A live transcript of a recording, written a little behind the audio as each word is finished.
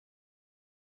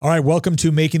All right, welcome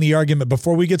to Making the Argument.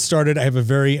 Before we get started, I have a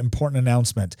very important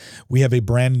announcement. We have a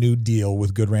brand new deal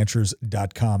with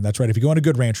GoodRanchers.com. That's right. If you go on to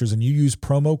Good Ranchers and you use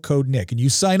promo code Nick and you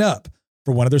sign up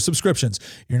for one of their subscriptions,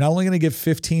 you're not only going to get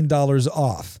 $15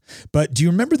 off, but do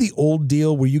you remember the old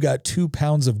deal where you got 2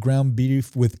 pounds of ground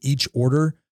beef with each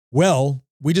order? Well,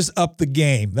 we just upped the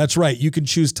game. That's right. You can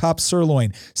choose top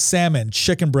sirloin, salmon,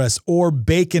 chicken breast, or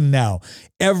bacon now.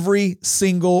 Every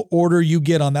single order you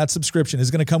get on that subscription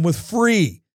is going to come with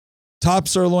free top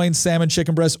sirloin, salmon,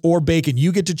 chicken breast, or bacon.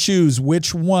 You get to choose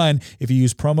which one if you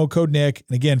use promo code Nick.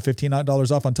 And again,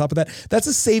 $15 off on top of that. That's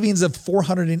a savings of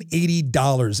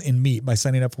 $480 in meat by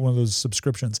signing up for one of those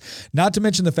subscriptions. Not to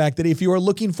mention the fact that if you are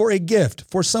looking for a gift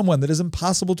for someone that is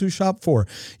impossible to shop for,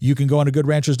 you can go on to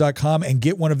GoodRanchers.com and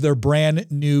get one of their brand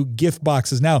new gift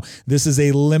boxes. Now, this is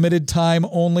a limited time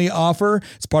only offer.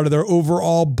 It's part of their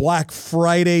overall Black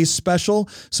Friday special.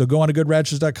 So go on to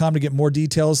GoodRanchers.com to get more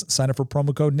details. Sign up for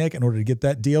promo code Nick in order to get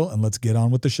that deal, and let's get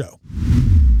on with the show.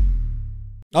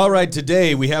 All right,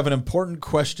 today we have an important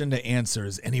question to answer.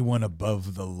 Is anyone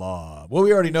above the law? Well,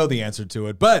 we already know the answer to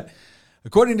it, but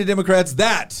according to Democrats,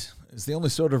 that is the only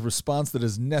sort of response that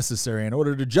is necessary in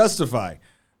order to justify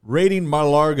raiding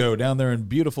Mar-a-Lago down there in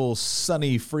beautiful,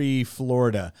 sunny, free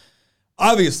Florida.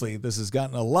 Obviously, this has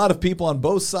gotten a lot of people on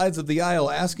both sides of the aisle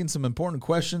asking some important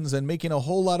questions and making a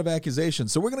whole lot of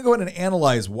accusations. So we're going to go ahead and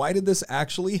analyze why did this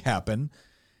actually happen,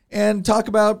 and talk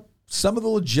about some of the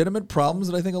legitimate problems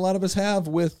that I think a lot of us have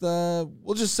with,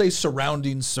 we'll just say,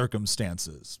 surrounding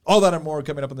circumstances. All that and more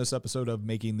coming up in this episode of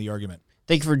Making the Argument.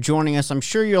 Thank you for joining us. I'm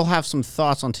sure you'll have some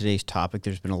thoughts on today's topic.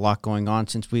 There's been a lot going on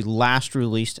since we last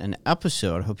released an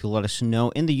episode. I hope you'll let us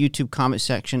know in the YouTube comment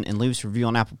section and leave us a review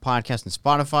on Apple Podcasts and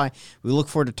Spotify. We look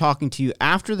forward to talking to you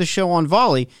after the show on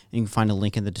Volley, and you can find a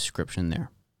link in the description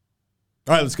there.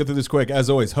 All right, let's get through this quick.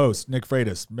 As always, host Nick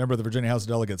Freitas, member of the Virginia House of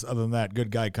Delegates. Other than that, good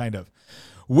guy, kind of.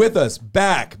 With us,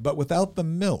 back, but without the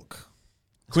milk.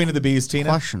 Queen of the Bees, Tina.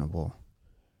 Questionable.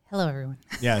 Hello, everyone.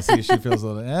 Yeah, see, she feels a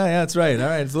little, yeah, that's right. All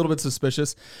right, it's a little bit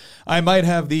suspicious. I might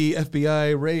have the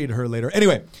FBI raid her later.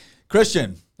 Anyway,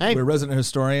 Christian, Hey. we're resident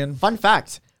historian. Fun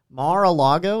fact,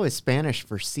 Mar-a-Lago is Spanish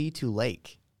for sea to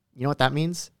lake. You know what that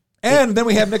means? And then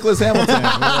we have Nicholas Hamilton.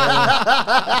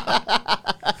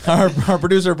 Our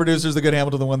producer of producers, the good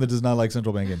Hamilton, the one that does not like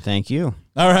central banking. Thank you.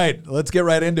 All right, let's get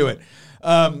right into it.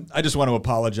 I just want to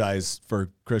apologize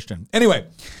for Christian. Anyway,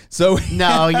 so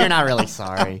No, you're not really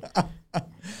sorry.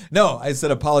 no, I said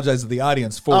apologize to the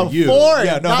audience for you. For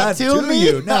yeah, no, not to me?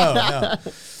 you. No.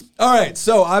 All right,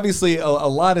 so obviously a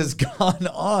lot has gone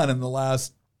on in the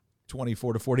last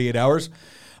 24 to 48 hours.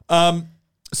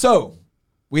 So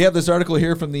we have this article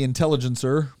here from the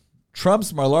Intelligencer.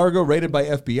 Trump's Mar-a-Lago raided by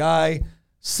FBI,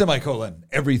 semicolon,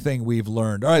 everything we've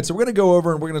learned. All right, so we're going to go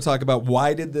over and we're going to talk about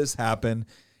why did this happen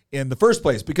in the first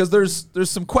place, because there's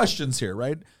some questions here,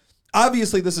 right?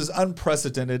 Obviously, this is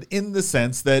unprecedented in the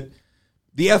sense that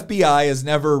the FBI has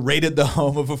never raided the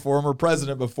home of a former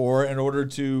president before in order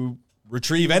to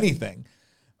retrieve anything.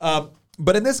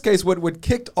 But in this case, what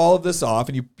kicked all of this off,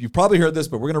 and you've probably heard this,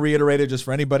 but we're going to reiterate it just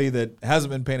for anybody that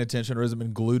hasn't been paying attention or hasn't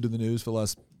been glued to the news for the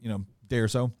last day or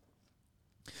so.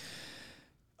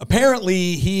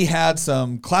 Apparently, he had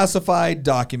some classified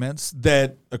documents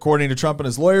that, according to Trump and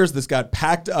his lawyers, this got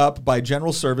packed up by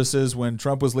General Services when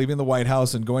Trump was leaving the White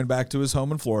House and going back to his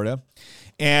home in Florida.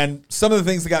 And some of the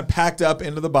things that got packed up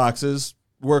into the boxes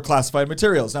were classified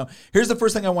materials. Now, here's the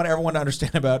first thing I want everyone to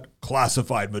understand about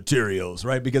classified materials,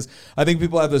 right? Because I think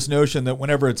people have this notion that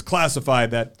whenever it's classified,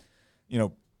 that,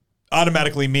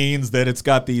 automatically means that it's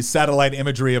got the satellite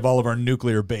imagery of all of our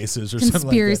nuclear bases or something like that.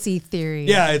 Conspiracy theory.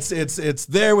 Yeah, it's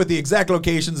there with the exact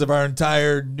locations of our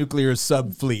entire nuclear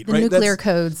sub-fleet, The right? nuclear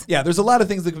codes. Yeah, there's a lot of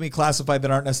things that can be classified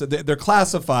that aren't necessarily, they're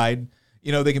classified.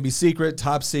 They can be secret,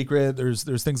 top secret. There's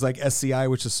things like SCI,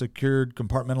 which is secured,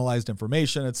 compartmentalized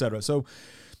information, et cetera. So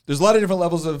there's a lot of different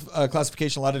levels of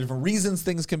classification, a lot of different reasons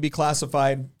things can be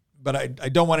classified, but I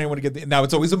don't want anyone to get now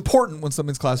it's always important when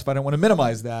something's classified. I want to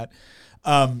minimize that.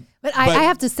 But I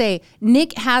have to say,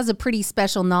 Nick has a pretty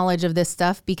special knowledge of this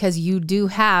stuff because you do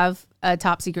have a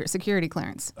top secret security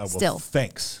clearance still.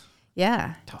 Thanks.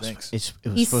 Yeah. Thanks. It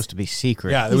was supposed to be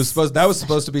secret. Yeah, that was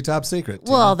supposed to be top secret.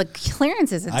 Well, the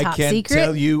clearance is a top I can't secret.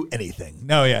 tell you anything.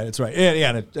 No, yeah, that's right.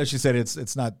 Yeah, and as she said,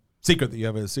 it's not secret that you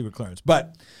have a secret clearance.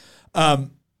 But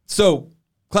so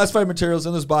classified materials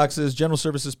in those boxes, General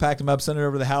Services packed them up, sent it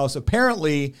over to the House.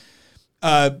 Apparently,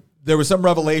 there was some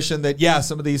revelation that,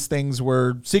 some of these things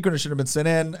were secret and should have been sent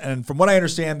in. And from what I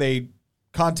understand, they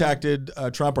contacted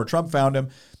Trump, or Trump found him,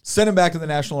 sent him back to the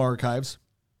National Archives.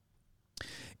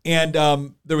 And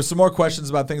there was some more questions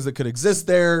about things that could exist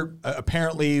there.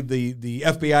 Apparently, the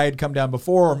FBI had come down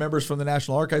before, or members from the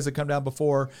National Archives had come down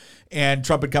before, and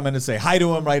Trump had come in to say hi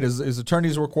to him, right? His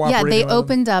attorneys were cooperating. Yeah, they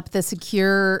opened up the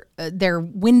secure, their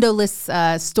windowless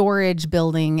storage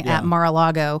building at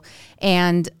Mar-a-Lago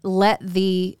and let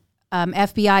the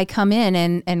FBI come in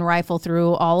and rifle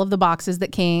through all of the boxes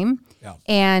that came. Yeah.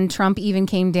 And Trump even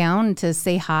came down to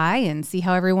say hi and see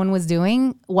how everyone was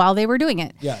doing while they were doing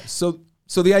it. Yeah, So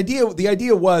the idea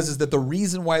is that the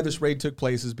reason why this raid took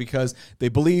place is because they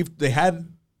believed they had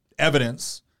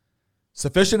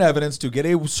sufficient evidence to get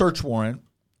a search warrant.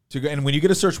 And when you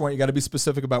get a search warrant, you got to be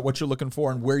specific about what you're looking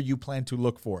for and where you plan to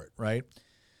look for it, right?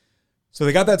 So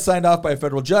they got that signed off by a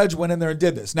federal judge, went in there and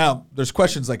did this. Now, there's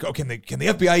questions like, oh, can the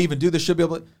FBI even do this? Should be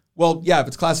able to. Well, yeah, if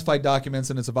it's classified documents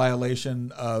and it's a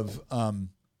violation of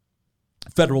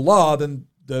federal law, then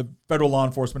the federal law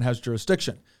enforcement has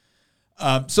jurisdiction.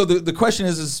 So the question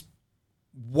is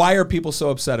why are people so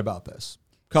upset about this?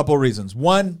 Couple of reasons.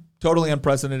 One, totally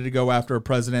unprecedented to go after a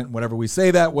president. Whenever we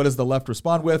say that, what does the left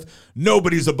respond with?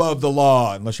 Nobody's above the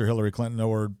law, unless you're Hillary Clinton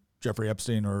or Jeffrey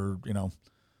Epstein or,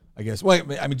 I guess. Well,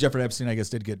 I mean, Jeffrey Epstein, I guess,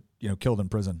 did get, killed in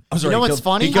prison. I'm sorry. You know what's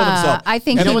funny? He killed himself. I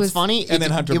think you know what's funny? And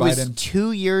then Hunter Biden. It was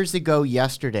 2 years ago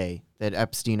yesterday that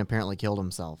Epstein apparently killed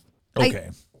himself. Okay.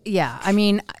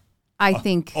 I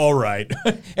think. All right.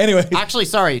 Anyway. Actually,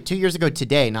 sorry, 2 years ago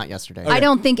today, not yesterday. I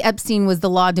don't think Epstein was the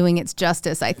law doing its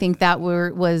justice. I think that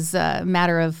was a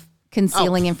matter of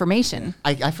concealing information.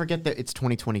 I forget that it's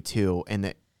 2022 and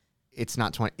that it's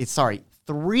not 20. It's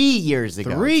 3 years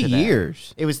ago. 3 today.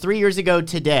 years. It was 3 years ago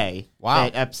today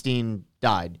that Epstein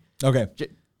died. Okay.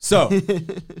 So,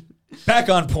 back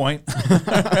on point.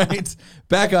 Right?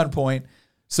 Back on point.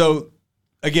 So,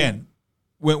 again,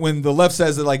 when the left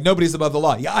says that nobody's above the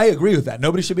law, yeah, I agree with that.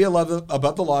 Nobody should be above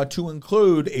the law, to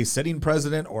include a sitting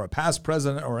president or a past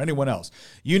president or anyone else.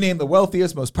 You name the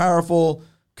wealthiest, most powerful,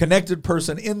 connected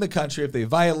person in the country. If they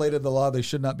violated the law, they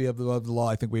should not be above the law.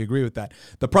 I think we agree with that.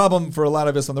 The problem for a lot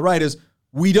of us on the right is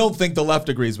we don't think the left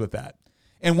agrees with that.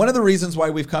 And one of the reasons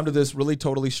why we've come to this really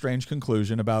totally strange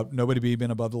conclusion about nobody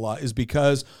being above the law is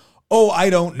because, I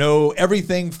don't know,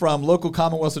 everything from local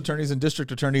Commonwealth attorneys and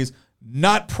district attorneys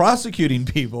not prosecuting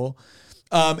people,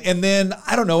 and then,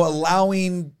 I don't know,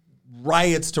 allowing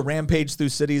riots to rampage through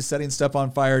cities, setting stuff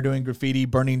on fire, doing graffiti,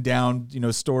 burning down,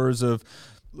 stores of,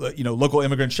 local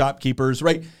immigrant shopkeepers,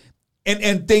 right?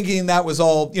 And thinking that was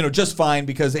all, just fine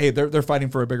because, hey, they're fighting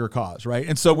for a bigger cause, right?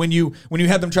 And so when you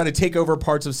had them try to take over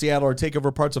parts of Seattle or take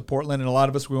over parts of Portland, and a lot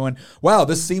of us were going, wow,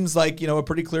 this seems like, a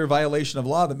pretty clear violation of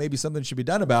law that maybe something should be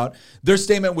done about. Their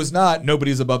statement was not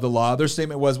nobody's above the law. Their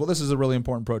statement was, well, this is a really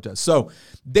important protest. So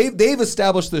they've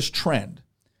established this trend,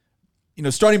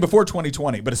 starting before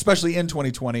 2020, but especially in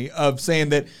 2020, of saying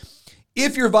that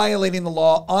if you're violating the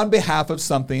law on behalf of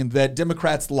something that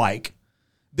Democrats like,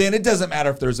 then it doesn't matter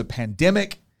if there's a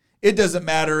pandemic. It doesn't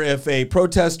matter if a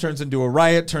protest turns into a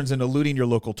riot, turns into looting your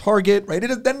local Target, right?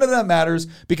 None of that matters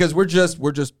because we're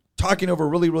just talking over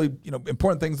really, really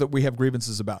important things that we have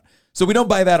grievances about. So we don't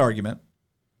buy that argument.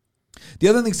 The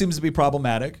other thing seems to be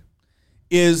problematic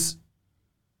is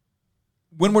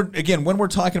when we're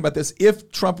talking about this,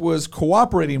 if Trump was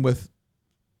cooperating with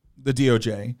the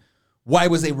DOJ, why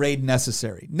was a raid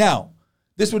necessary? Now,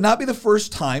 this would not be the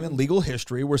first time in legal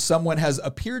history where someone has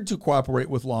appeared to cooperate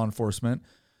with law enforcement,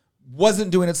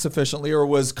 wasn't doing it sufficiently, or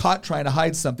was caught trying to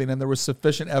hide something, and there was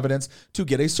sufficient evidence to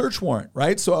get a search warrant,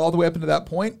 right? So all the way up into that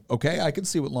point, okay, I can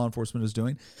see what law enforcement is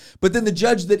doing. But then the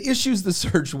judge that issues the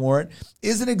search warrant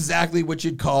isn't exactly what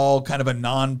you'd call kind of a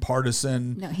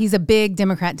nonpartisan. No, he's a big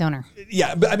Democrat donor.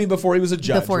 Yeah, but I mean, before he was a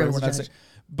judge. Before right? he was a judge.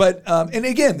 But, and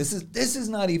again, this is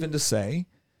not even to say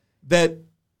that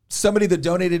somebody that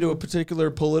donated to a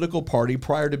particular political party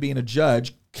prior to being a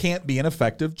judge can't be an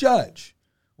effective judge.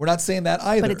 We're not saying that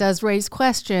either. But it does raise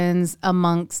questions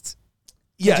amongst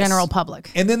the general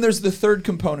public. And then there's the third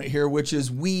component here, which is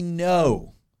we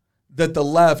know that the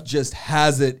left just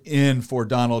has it in for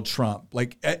Donald Trump.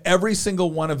 Like every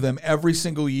single one of them, every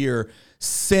single year,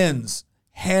 sends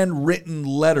handwritten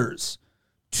letters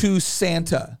to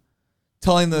Santa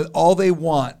telling them all they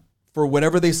want for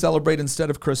whatever they celebrate instead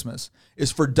of Christmas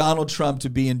is for Donald Trump to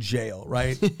be in jail,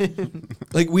 right?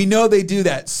 Like we know they do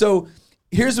that. So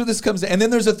here's where this comes to. And then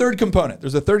there's a third component.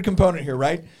 There's a third component here,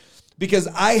 right? Because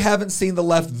I haven't seen the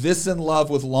left this in love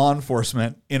with law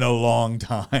enforcement in a long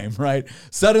time, right?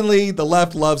 Suddenly the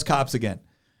left loves cops again.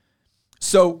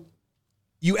 So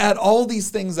you add all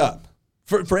these things up.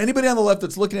 For anybody on the left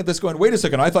that's looking at this going, wait a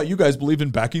second, I thought you guys believed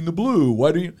in backing the blue.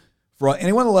 Why do you? For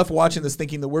anyone on the left watching this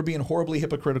thinking that we're being horribly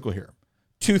hypocritical here,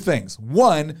 two things.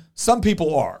 One, some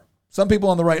people are. Some people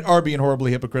on the right are being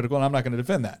horribly hypocritical, and I'm not going to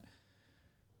defend that.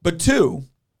 But two,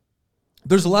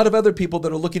 there's a lot of other people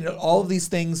that are looking at all of these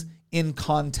things in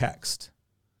context.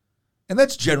 And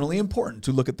that's generally important,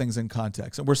 to look at things in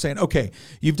context. And we're saying, okay,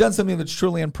 you've done something that's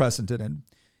truly unprecedented.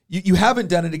 You haven't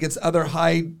done it against other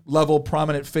high-level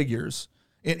prominent figures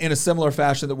in a similar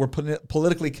fashion that were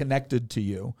politically connected to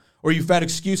you. Or you found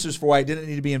excuses for why it didn't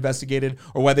need to be investigated,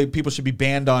 or why people should be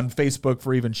banned on Facebook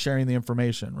for even sharing the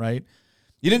information, right?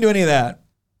 You didn't do any of that.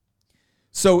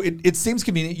 So it seems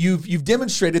convenient. You've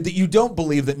demonstrated that you don't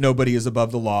believe that nobody is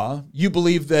above the law. You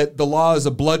believe that the law is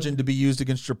a bludgeon to be used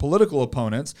against your political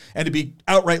opponents and to be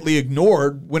outrightly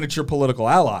ignored when it's your political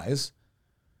allies.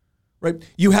 Right?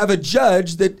 You have a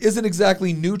judge that isn't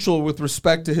exactly neutral with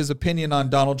respect to his opinion on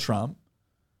Donald Trump.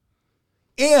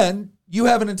 And you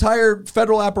have an entire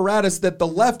federal apparatus that the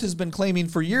left has been claiming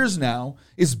for years now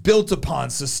is built upon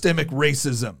systemic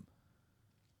racism.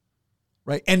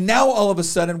 Right? And now all of a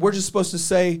sudden we're just supposed to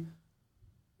say,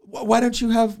 why don't you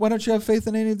have faith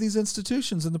in any of these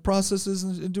institutions and the processes?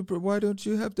 Why don't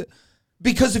you have to?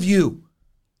 Because of you.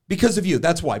 Because of you.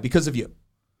 That's why. Because of you.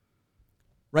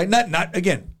 Right? Not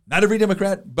every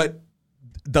Democrat, but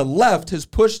the left has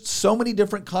pushed so many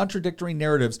different contradictory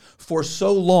narratives for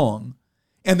so long,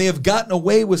 and they have gotten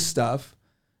away with stuff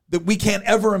that we can't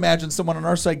ever imagine someone on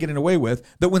our side getting away with,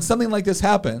 that when something like this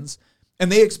happens,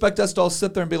 and they expect us to all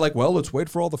sit there and be like, well, let's wait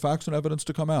for all the facts and evidence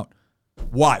to come out.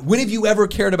 Why? When have you ever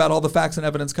cared about all the facts and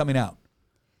evidence coming out?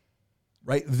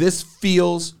 Right? This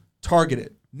feels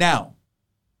targeted. Now,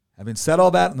 having said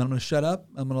all that, and then I'm going to shut up,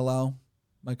 I'm going to allow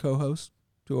my co-host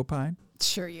to opine.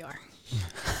 Sure you are.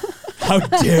 How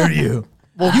dare you?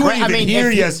 Well, you weren't even here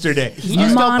yesterday. He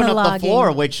just opened up the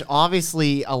floor, which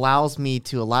obviously allows me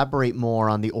to elaborate more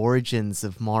on the origins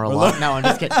of Mar-a-Lago. No, I'm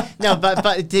just kidding. No, but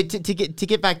to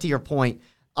get back to your point,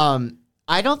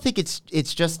 I don't think it's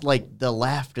just like the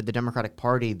left or the Democratic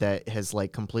Party that has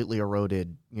like completely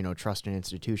eroded, trust in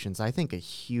institutions. I think a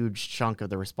huge chunk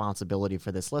of the responsibility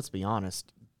for this, let's be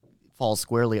honest, falls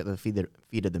squarely at the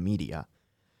feet of the media.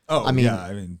 Oh,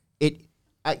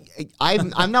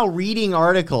 I'm now reading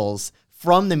articles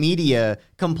from the media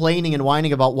complaining and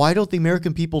whining about, why don't the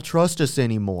American people trust us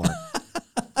anymore?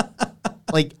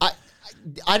 Like,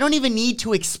 I don't even need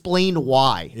to explain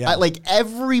why. Yeah.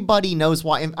 Everybody knows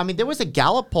why. I mean, there was a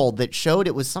Gallup poll that showed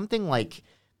it was something like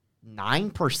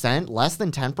 9%, less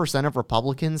than 10% of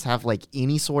Republicans have like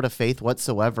any sort of faith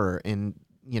whatsoever in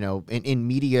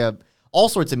media, all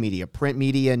sorts of media, print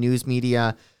media, news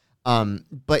media.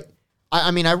 But I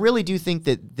mean, I really do think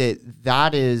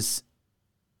that is,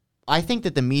 I think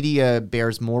that the media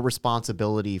bears more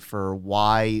responsibility for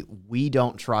why we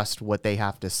don't trust what they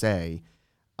have to say,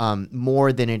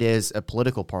 more than it is a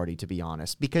political party, to be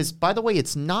honest. Because, by the way,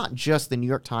 it's not just the New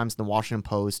York Times, the Washington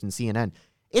Post, and CNN.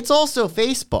 It's also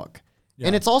Facebook,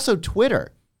 and it's also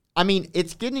Twitter. I mean,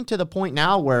 it's getting to the point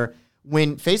now where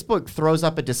when Facebook throws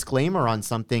up a disclaimer on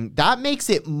something, that makes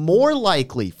it more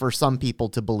likely for some people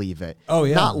to believe it. Oh,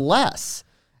 yeah. Not less.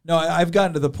 No, I've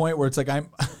gotten to the point where it's like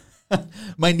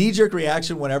my knee-jerk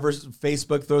reaction whenever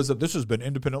Facebook throws up, this has been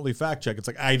independently fact-checked. It's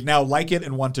like I now like it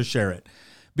and want to share it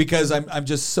because I'm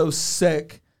just so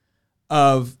sick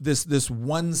of this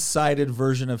one-sided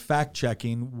version of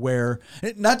fact-checking where,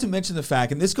 not to mention the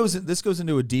fact, and this goes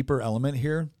into a deeper element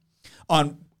here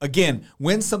on, again,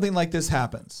 when something like this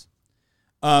happens.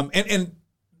 And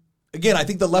again, I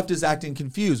think the left is acting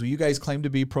confused. Well, you guys claim to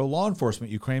be pro-law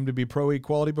enforcement. You claim to be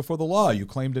pro-equality before the law. You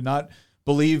claim to not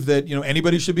believe that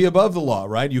anybody should be above the law,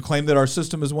 right? You claim that our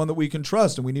system is one that we can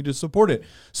trust and we need to support it.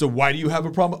 So why do you have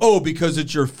a problem? Oh, because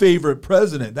it's your favorite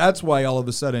president. That's why all of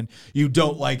a sudden you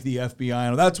don't like the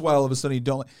FBI. Or that's why all of a sudden you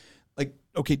don't like.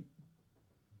 Okay,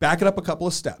 back it up a couple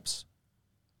of steps.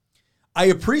 I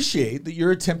appreciate that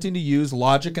you're attempting to use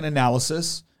logic and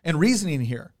analysis and reasoning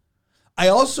here. I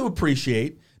also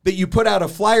appreciate that you put out a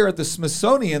flyer at the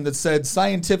Smithsonian that said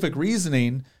scientific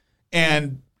reasoning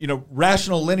and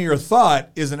rational linear thought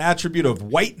is an attribute of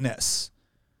whiteness.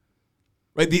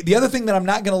 Right? The other thing that I'm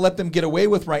not going to let them get away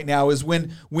with right now is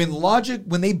when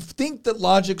they think that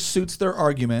logic suits their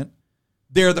argument,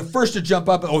 they're the first to jump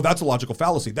up. Oh, that's a logical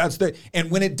fallacy.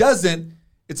 And when it doesn't,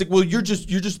 it's like, well, you're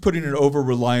just putting an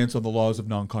over-reliance on the laws of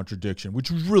non-contradiction, which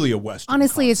was really a Western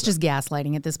Honestly, concept. It's just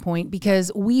gaslighting at this point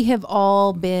because we have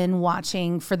all been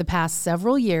watching for the past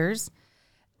several years.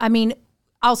 I mean,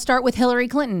 I'll start with Hillary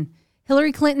Clinton.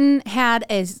 Hillary Clinton had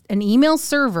an email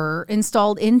server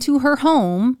installed into her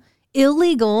home,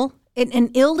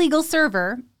 an illegal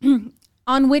server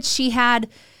on which she had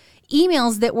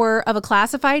emails that were of a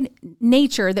classified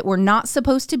nature that were not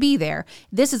supposed to be there.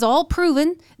 This is all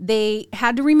proven. They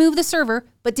had to remove the server,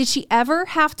 but did she ever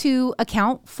have to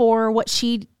account for what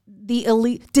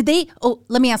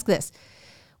let me ask this.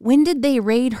 When did they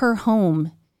raid her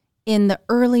home in the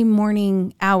early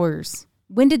morning hours?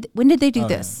 When did they do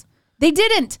this? Yeah. They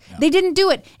didn't. Yeah. They didn't do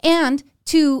it. And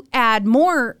to add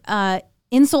more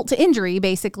insult to injury,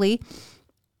 basically,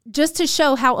 just to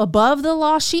show how above the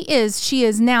law she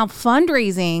is now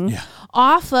fundraising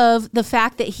off of the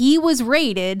fact that he was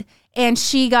raided and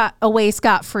she got away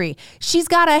scot-free. She's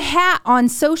got a hat on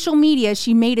social media.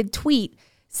 She made a tweet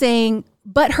saying,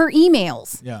 but her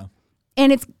emails. Yeah.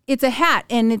 And it's a hat,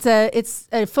 and it's a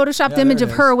photoshopped image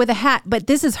of her with a hat, but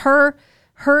this is her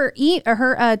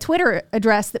Twitter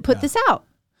address that put this out.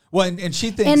 Well, and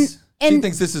she thinks she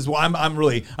thinks this is I'm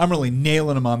really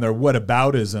nailing them on their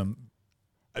whataboutism.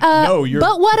 No, you're.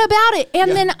 But what about it?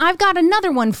 And then I've got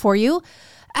another one for you.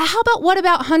 How about what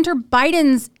about Hunter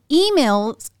Biden's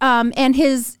emails and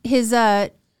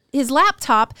his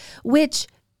laptop, which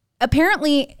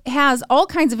apparently has all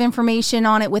kinds of information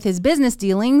on it with his business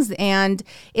dealings, and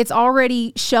it's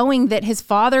already showing that his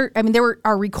father. I mean, there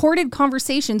are recorded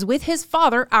conversations with his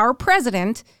father, our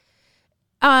president.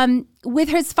 With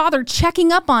his father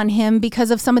checking up on him because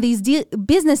of some of these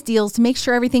business deals to make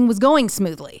sure everything was going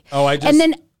smoothly. And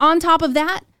then on top of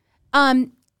that, a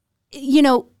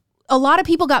lot of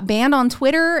people got banned on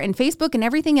Twitter and Facebook and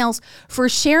everything else for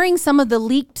sharing some of the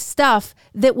leaked stuff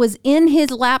that was in his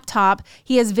laptop.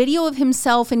 He has video of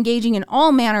himself engaging in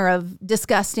all manner of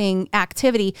disgusting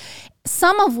activity,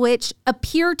 some of which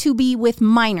appear to be with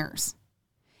minors.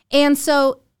 And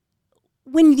so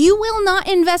when you will not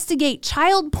investigate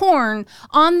child porn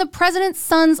on the president's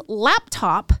son's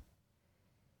laptop,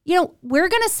 we're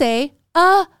going to say,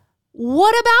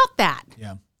 what about that?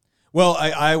 Yeah. Well,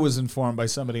 I was informed by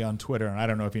somebody on Twitter, and I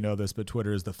don't know if you know this, but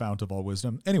Twitter is the fount of all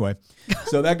wisdom. Anyway,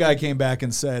 so that guy came back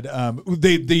and said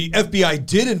the FBI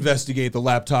did investigate the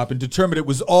laptop and determined it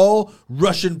was all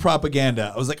Russian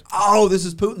propaganda. I was like, oh, this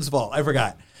is Putin's fault. I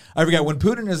forgot. When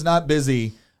Putin is not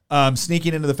busy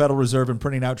sneaking into the Federal Reserve and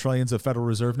printing out trillions of Federal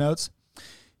Reserve notes,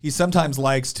 he sometimes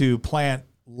likes to plant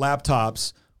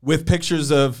laptops with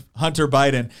pictures of Hunter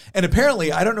Biden. And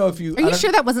apparently, I don't know if you... Are you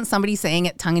sure that wasn't somebody saying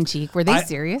it tongue in cheek? Were they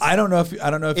serious? I don't know if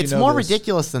it's more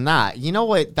ridiculous than that. You know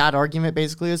what that argument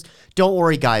basically is? Don't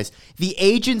worry, guys. The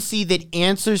agency that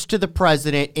answers to the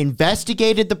president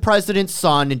investigated the president's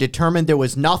son and determined there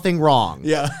was nothing wrong.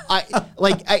 Yeah. I'm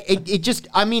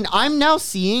now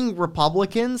seeing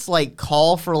Republicans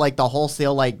call for the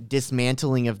wholesale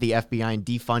dismantling of the FBI and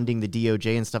defunding the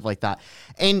DOJ and stuff like that.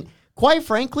 And quite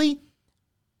frankly,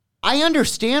 I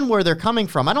understand where they're coming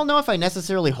from. I don't know if I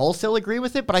necessarily wholesale agree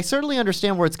with it, but I certainly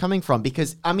understand where it's coming from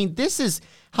because, this is,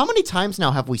 how many times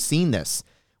now have we seen this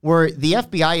where the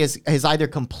FBI has either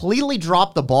completely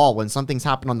dropped the ball when something's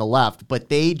happened on the left, but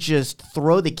they just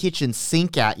throw the kitchen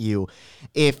sink at you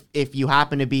if you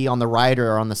happen to be on the right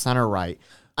or on the center right.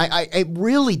 It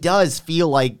really does feel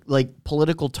like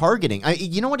political targeting.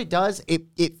 You know what it does?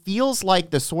 It feels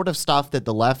like the sort of stuff that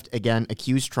the left, again,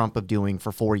 accused Trump of doing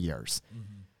for 4 years. Mm-hmm.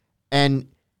 And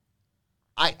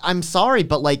I'm sorry,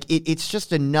 but it's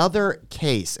just another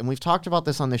case. And we've talked about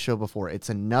this on this show before. It's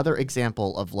another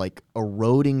example of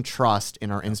eroding trust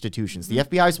in our institutions. The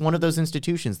FBI is one of those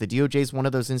institutions. The DOJ is one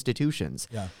of those institutions.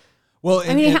 Yeah. Well,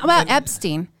 how about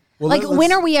Epstein?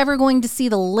 When are we ever going to see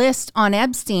the list on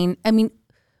Epstein?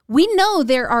 We know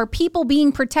there are people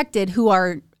being protected who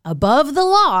are above the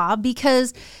law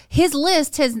because his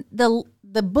list has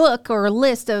the book or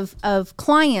list of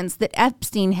clients that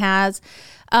Epstein has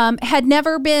had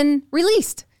never been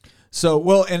released. So,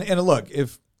 well, and look, the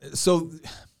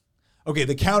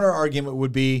counter argument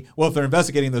would be, well, if they're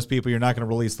investigating those people, you're not going to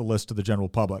release the list to the general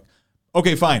public.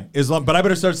 Okay, fine. But I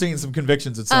better start seeing some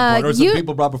convictions at some point, or some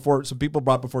people brought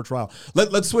before trial.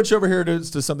 Let's switch over here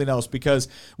to something else because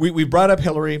we brought up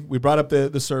Hillary, we brought up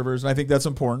the servers, and I think that's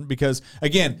important because,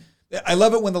 again, I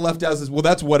love it when the left does this. Well,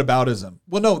 that's whataboutism.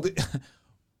 Well, no.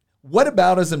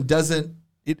 Whataboutism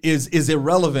is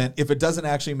irrelevant if it doesn't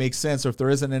actually make sense or if there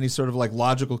isn't any sort of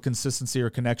logical consistency or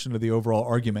connection to the overall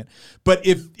argument. But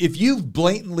if you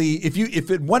blatantly, if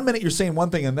in 1 minute you're saying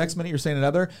one thing and the next minute you're saying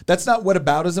another, that's not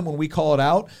whataboutism when we call it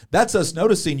out. That's us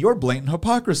noticing your blatant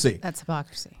hypocrisy. That's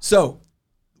hypocrisy. So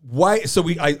why? So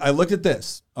I looked at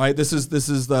this. All right, this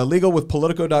is the legal with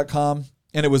Politico.com,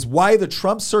 and it was why the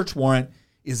Trump search warrant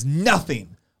is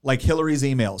nothing like Hillary's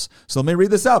emails. So let me read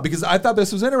this out because I thought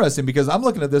this was interesting because I'm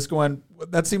looking at this going,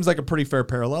 that seems like a pretty fair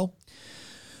parallel.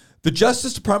 The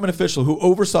Justice Department official who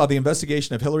oversaw the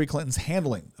investigation of Hillary Clinton's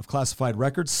handling of classified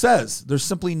records says there's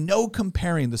simply no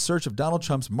comparing the search of Donald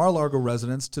Trump's Mar-a-Lago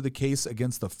residence to the case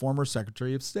against the former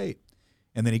Secretary of State.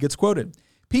 And then he gets quoted.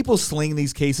 People sling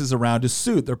these cases around to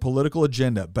suit their political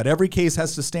agenda, but every case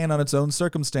has to stand on its own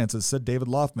circumstances, said David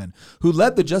Loffman, who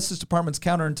led the Justice Department's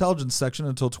counterintelligence section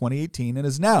until 2018 and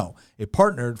is now a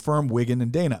partner at firm Wiggin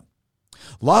and Dana.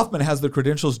 Loffman has the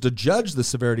credentials to judge the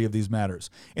severity of these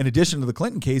matters. In addition to the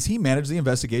Clinton case, he managed the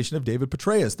investigation of David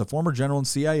Petraeus, the former general and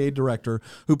CIA director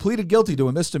who pleaded guilty to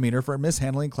a misdemeanor for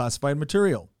mishandling classified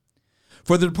material.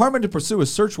 For the department to pursue a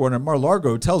search warrant at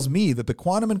Mar-a-Lago tells me that the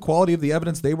quantum and quality of the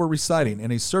evidence they were reciting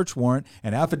in a search warrant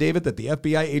and affidavit that the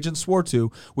FBI agent swore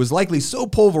to was likely so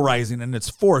pulverizing in its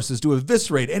force as to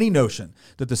eviscerate any notion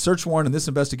that the search warrant in this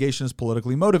investigation is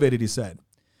politically motivated, he said.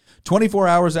 24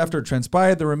 hours after it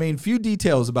transpired, there remain few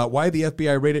details about why the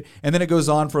FBI raided, and then it goes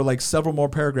on for like several more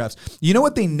paragraphs. You know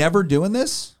what they never do in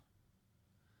this?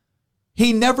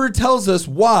 He never tells us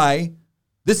why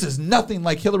this is nothing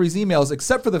like Hillary's emails,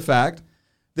 except for the fact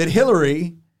that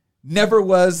Hillary never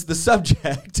was the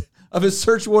subject of a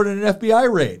search warrant in an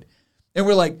FBI raid. And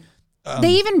we're like...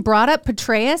 they even brought up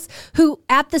Petraeus, who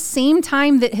at the same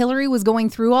time that Hillary was going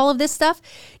through all of this stuff,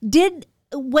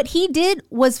 what he did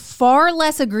was far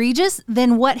less egregious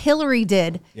than what Hillary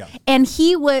did. Yeah. And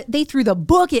they threw the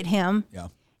book at him. Yeah.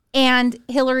 And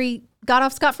Hillary got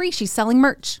off scot-free. She's selling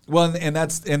merch. Well, and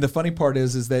the funny part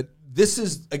is that this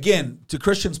is, again, to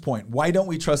Christian's point, why don't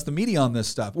we trust the media on this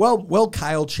stuff? Well,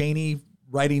 Kyle Cheney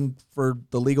writing for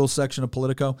the legal section of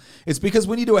Politico, it's because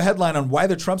when you do a headline on why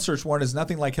the Trump search warrant is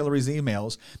nothing like Hillary's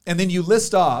emails, and then you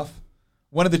list off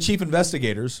one of the chief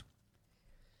investigators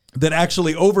that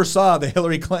actually oversaw the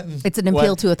Hillary Clinton. It's an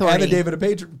appeal to authority. And the David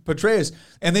Petraeus.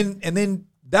 And then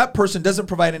that person doesn't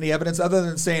provide any evidence other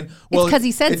than saying, well, because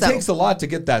he said it takes a lot to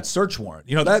get that search warrant.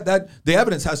 You know, that the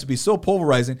evidence has to be so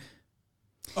pulverizing.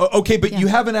 Okay, but you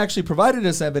haven't actually provided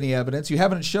us any evidence. You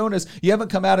haven't shown us. You haven't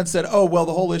come out and said, "Oh, well,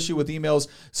 the whole issue with emails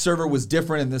server was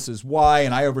different, and this is why."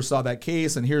 And I oversaw that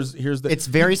case, and here's the. It's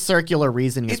very circular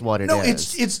reasoning, is what it is. No,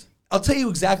 it's. I'll tell you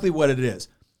exactly what it is.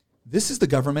 This is the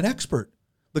government expert.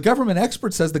 The government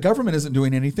expert says the government isn't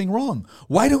doing anything wrong.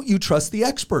 Why don't you trust the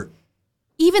expert?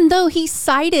 Even though he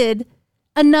cited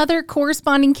another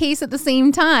corresponding case at the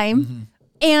same time,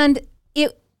 and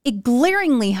it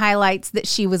glaringly highlights that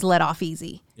she was let off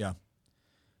easy. Yeah.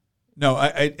 No,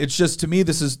 it's just, to me,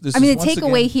 this is. I mean, the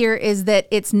takeaway here is that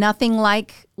it's nothing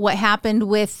like what happened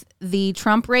with the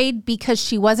Trump raid, because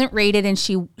she wasn't raided and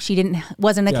she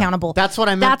wasn't accountable. That's what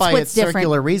I meant by it's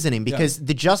circular reasoning, because Yeah.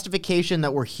 the justification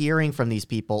that we're hearing from these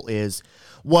people is,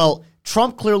 well,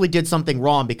 Trump clearly did something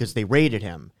wrong because they raided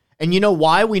him. And you know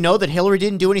why we know that Hillary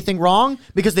didn't do anything wrong?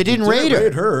 Because they didn't raid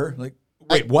her. Like,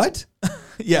 wait, what?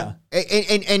 Yeah.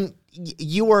 And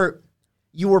you were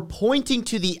pointing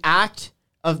to the act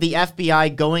of the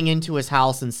FBI going into his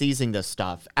house and seizing this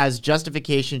stuff as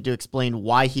justification to explain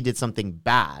why he did something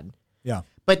bad. Yeah.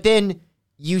 But then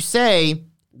you say,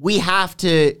 we have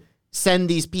to send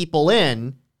these people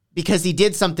in because he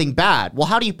did something bad. Well,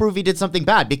 how do you prove he did something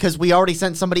bad? Because we already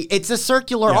sent somebody. It's a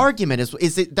circular argument.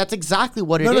 Is it? That's exactly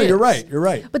what it is. No, you're right. You're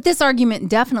right. But this argument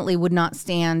definitely would not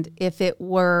stand if it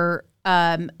were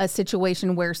a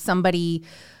situation where somebody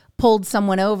pulled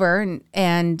someone over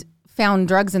and found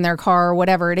drugs in their car or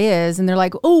whatever it is, and they're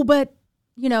like, oh, but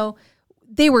you know,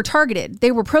 they were targeted,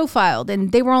 they were profiled,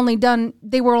 and they were only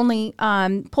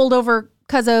pulled over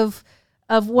because of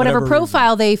whatever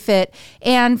profile they fit.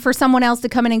 And for someone else to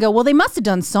come in and go, well, they must have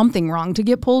done something wrong to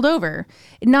get pulled over.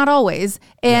 Not always.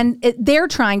 And they're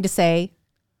trying to say,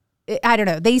 I don't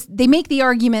know, they make the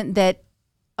argument that,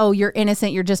 oh, you're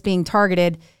innocent, you're just being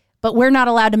targeted, but we're not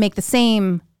allowed to make the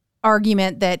same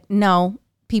argument that, no,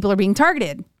 people are being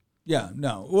targeted. Yeah,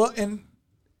 no. Well, and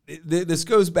this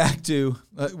goes back to,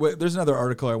 there's another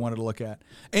article I wanted to look at.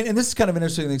 And this is kind of an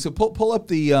interesting thing. So pull up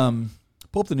the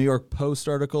New York Post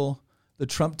article. The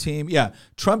Trump team. Yeah,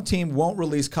 Trump team won't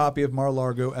release copy of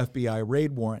Mar-a-Lago FBI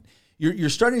raid warrant. You're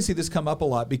starting to see this come up a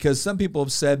lot because some people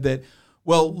have said that,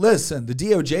 well, listen, the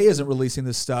DOJ isn't releasing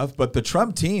this stuff, but the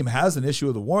Trump team has an issue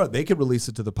with the warrant. They could release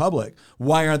it to the public.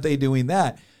 Why aren't they doing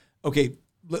that? Okay,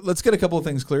 let's get a couple of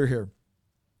things clear here.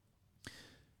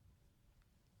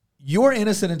 You're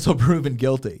innocent until proven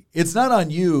guilty. It's not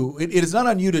on you. It is not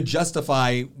on you to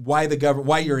justify why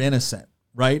you're innocent,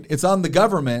 right? It's on the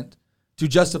government to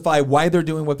justify why they're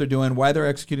doing what they're doing, why they're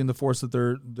executing the force that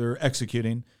they're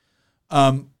executing,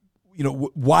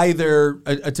 why they're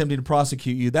attempting to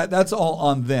prosecute you. That's all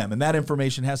on them, and that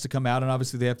information has to come out, and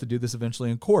obviously they have to do this eventually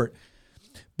in court.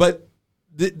 But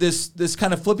this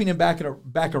kind of flipping it back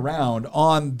around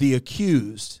on the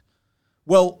accused,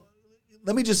 Well,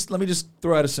 let me just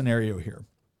throw out a scenario here.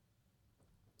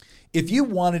 If you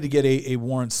wanted to get a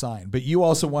warrant signed, but you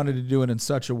also wanted to do it in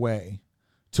such a way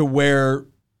to where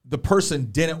the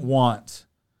person didn't want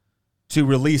to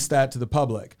release that to the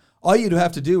public, all you'd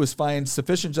have to do is find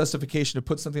sufficient justification to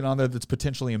put something on there that's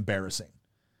potentially embarrassing.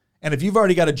 And if you've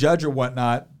already got a judge or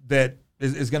whatnot that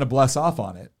is going to bless off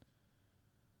on it,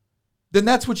 then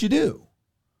that's what you do.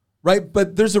 Right?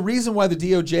 But there's a reason why the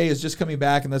DOJ is just coming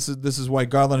back, and this is why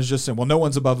Garland is just saying, well, no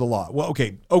one's above the law. Well,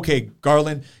 okay,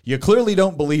 Garland, you clearly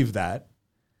don't believe that,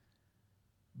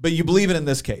 but you believe it in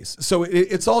this case. So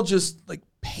it's all just like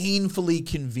painfully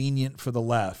convenient for the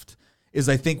left is,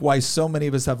 I think, why so many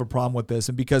of us have a problem with this.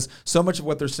 And because so much of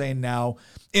what they're saying now,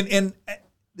 and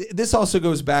this also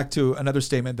goes back to another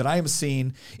statement that I am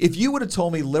seeing. If you would have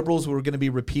told me liberals were going to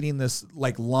be repeating this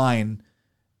like line,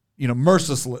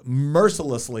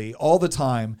 mercilessly all the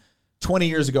time 20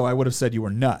 years ago, I would have said you were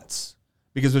nuts,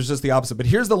 because it was just the opposite. But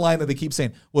here's the line that they keep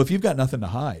saying, well, if you've got nothing to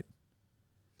hide.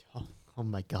 Oh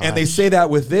my God. And they say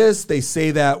that with this, they say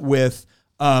that with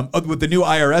the new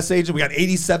IRS agent. We got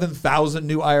 87,000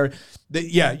 new IRS.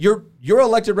 Your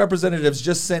elected representatives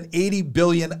just sent $80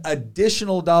 billion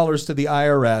additional dollars to the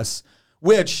IRS,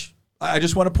 which I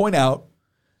just want to point out,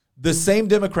 the same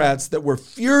Democrats that were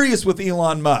furious with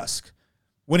Elon Musk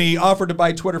when he offered to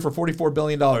buy Twitter for $44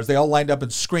 billion, they all lined up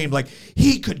and screamed like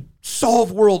he could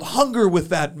solve world hunger with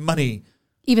that money.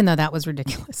 Even though that was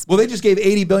ridiculous. Well, they just gave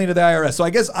 $80 billion to the IRS. So I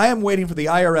guess I am waiting for the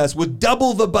IRS with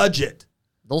double the budget.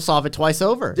 They'll solve it twice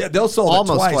over. Yeah, they'll solve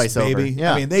almost it twice, baby. over.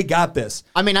 Yeah. I mean, they got this.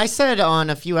 I mean, I said on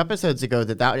a few episodes ago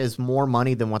that is more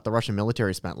money than what the Russian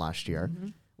military spent last year,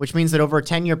 which means that over a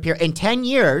 10-year period, in 10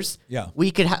 years,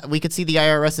 we could see the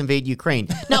IRS invade Ukraine.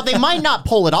 Now, they might not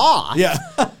pull it off. Yeah.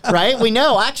 Right? We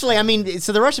know. Actually, I mean,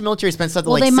 so the Russian military spent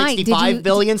something like $65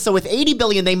 billion. So with $80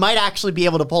 billion, they might actually be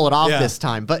able to pull it off this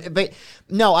time. But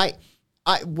no, I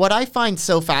what I find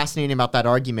so fascinating about that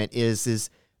argument is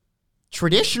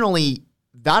traditionally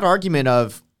that argument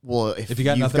of, well, if you've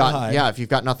got nothing to hide. Yeah, if you've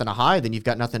got nothing to hide, then you've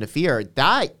got nothing to fear.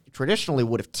 That traditionally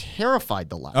would have terrified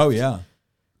the left. Oh, yeah.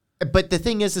 But the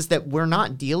thing is that we're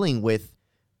not dealing with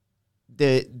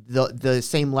the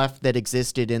same left that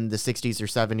existed in the 60s or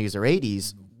 70s or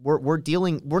 80s.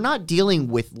 We're not dealing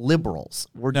with liberals.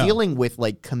 We're dealing with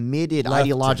like committed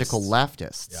ideological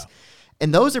leftists. Yeah.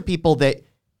 And those are people that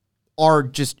are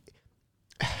just,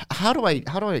 how do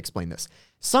I explain this?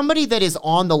 Somebody that is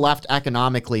on the left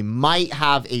economically might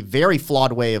have a very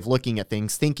flawed way of looking at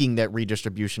things, thinking that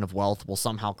redistribution of wealth will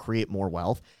somehow create more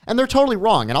wealth. And they're totally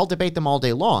wrong, and I'll debate them all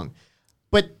day long.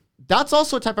 But that's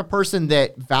also a type of person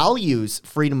that values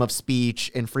freedom of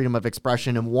speech and freedom of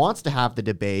expression and wants to have the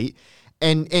debate.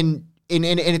 And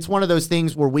it's one of those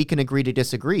things where we can agree to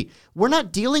disagree. We're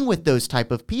not dealing with those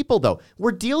type of people, though.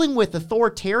 We're dealing with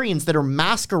authoritarians that are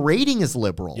masquerading as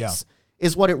liberals,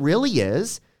 is what it really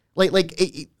is.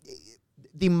 The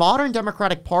modern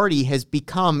Democratic Party has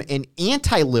become an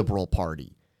anti-liberal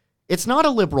party. It's not a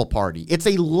liberal party. It's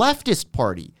a leftist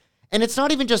party. And it's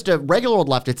not even just a regular old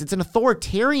leftist. It's an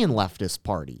authoritarian leftist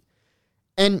party.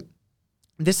 And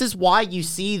this is why you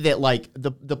see that, like,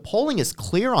 the polling is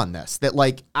clear on this, that,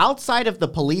 like, outside of the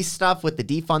police stuff with the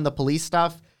defund the police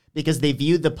stuff, because they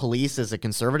viewed the police as a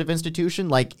conservative institution,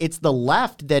 like, it's the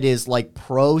left that is, like,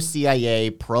 pro-CIA,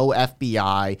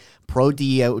 pro-FBI,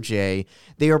 pro-DOJ.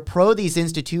 They are pro these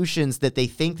institutions that they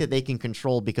think that they can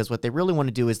control, because what they really want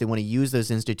to do is they want to use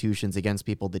those institutions against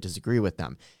people that disagree with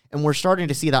them. And we're starting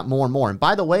to see that more and more. And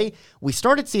by the way, we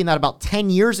started seeing that about 10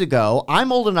 years ago.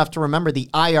 I'm old enough to remember the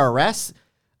IRS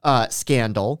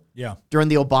scandal during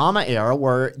the Obama era,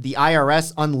 where the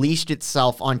IRS unleashed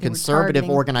itself on conservative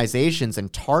organizations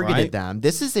and targeted them.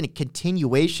 This is a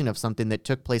continuation of something that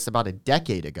took place about a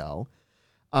decade ago.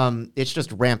 It's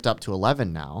just ramped up to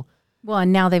 11 now. Well,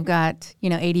 and now they've got,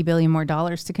 $80 billion more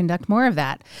dollars to conduct more of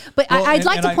that. But I'd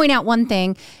like to point out one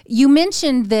thing. You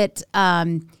mentioned that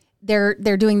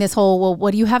they're doing this whole, well, what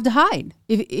do you have to hide?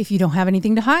 If you don't have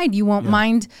anything to hide, you won't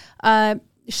mind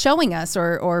showing us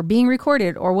or being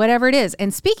recorded or whatever it is.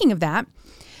 And speaking of that,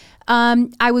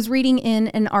 I was reading in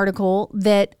an article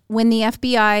that when the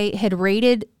FBI had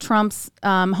raided Trump's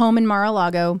home in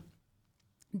Mar-a-Lago,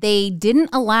 they didn't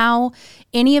allow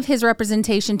any of his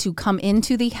representation to come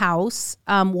into the house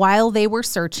while they were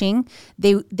searching.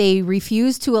 They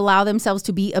refused to allow themselves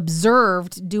to be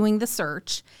observed doing the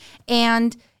search.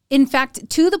 And in fact,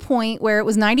 to the point where it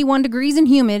was 91 degrees and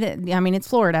humid, I mean, it's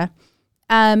Florida,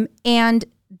 and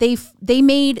they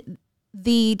made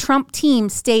the Trump team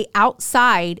stay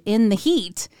outside in the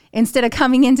heat instead of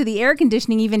coming into the air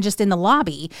conditioning, even just in the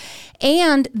lobby.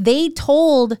 And they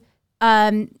told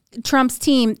Trump's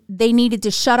team, they needed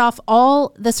to shut off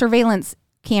all the surveillance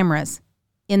cameras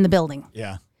in the building.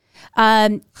 Yeah.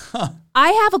 I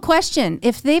have a question.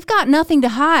 If they've got nothing to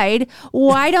hide,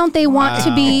 why don't they want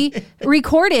to be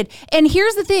recorded? And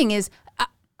here's the thing is,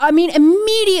 I mean,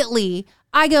 immediately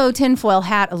I go tinfoil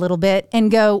hat a little bit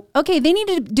and go, okay, they need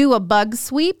to do a bug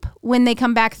sweep when they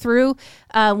come back through.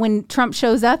 When Trump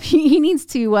shows up, he needs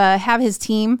to have his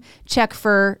team check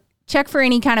for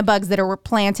any kind of bugs that are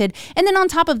planted. And then on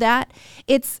top of that,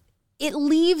 it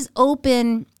leaves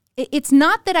open. It's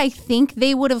not that I think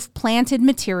they would have planted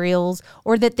materials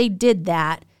or that they did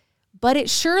that, but it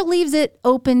sure leaves it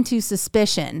open to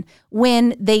suspicion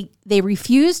when they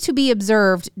refuse to be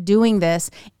observed doing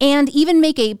this and even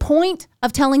make a point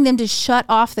of telling them to shut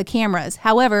off the cameras.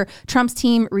 However, Trump's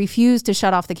team refused to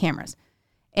shut off the cameras.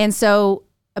 And so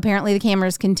apparently the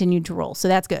cameras continued to roll. So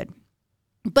that's good.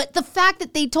 But the fact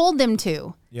that they told them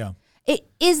to,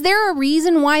 is there a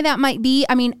reason why that might be?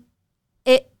 I mean,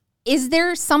 is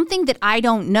there something that I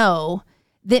don't know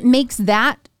that makes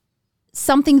that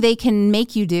something they can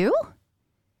make you do?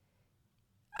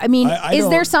 I mean, is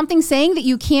there something saying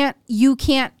that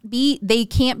they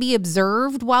can't be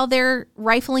observed while they're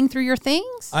rifling through your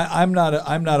things? I'm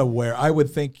not aware. I would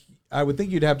think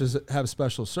you'd have to have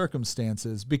special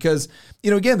circumstances because,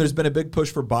 again, there's been a big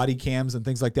push for body cams and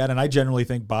things like that. And I generally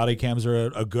think body cams are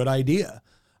a good idea.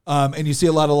 And you see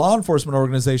a lot of law enforcement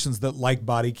organizations that like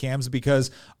body cams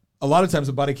because a lot of times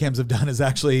what body cams have done is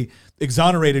actually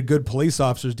exonerated good police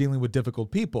officers dealing with difficult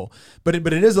people. But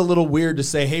it is a little weird to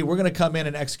say, hey, we're going to come in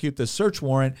and execute this search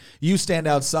warrant. You stand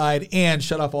outside and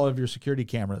shut off all of your security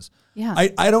cameras. Yeah.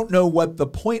 I don't know what the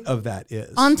point of that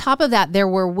is. On top of that, there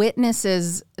were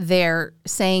witnesses there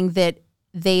saying that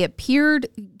they appeared.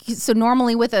 So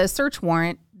normally with a search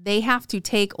warrant, they have to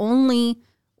take only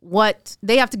what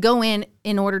they have to go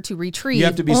in order to retrieve. You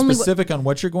have to be specific on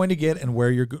what you're going to get and where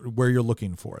you're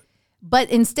looking for it.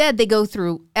 But instead, they go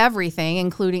through everything,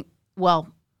 including,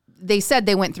 they said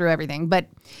they went through everything. But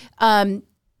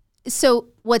so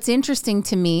what's interesting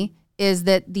to me is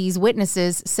that these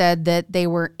witnesses said that they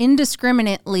were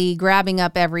indiscriminately grabbing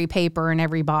up every paper in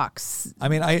every box. I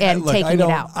mean, taking it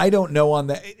out. I don't know on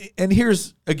that. And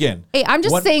here's, again. Hey, I'm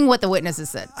just saying what the witnesses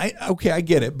said. I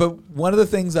get it. But one of the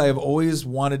things I have always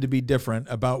wanted to be different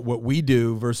about what we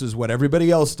do versus what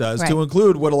everybody else does, to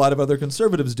include what a lot of other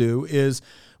conservatives do, is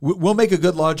we'll make a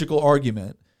good logical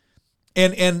argument.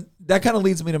 And that kind of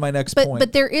leads me to my next point.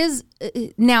 But there is,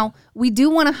 now, we do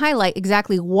want to highlight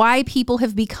exactly why people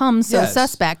have become so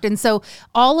suspect. And so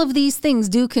all of these things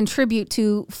do contribute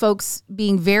to folks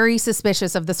being very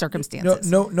suspicious of the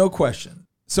circumstances. No question.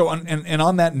 So,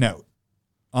 on that note,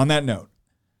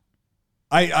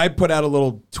 I put out a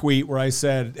little tweet where I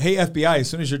said, hey, FBI, as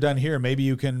soon as you're done here, maybe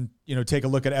you can, take a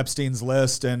look at Epstein's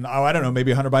list and, I don't know,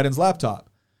 maybe Hunter Biden's laptop.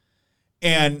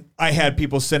 And I had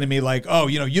people sending me like, oh,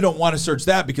 you don't want to search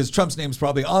that because Trump's name's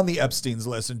probably on the Epstein's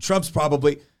list. And Trump's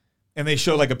probably, and they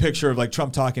showed like a picture of like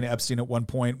Trump talking to Epstein at one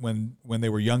point when they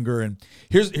were younger. And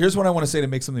here's what I want to say to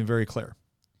make something very clear.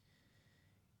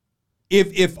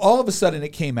 If all of a sudden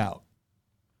it came out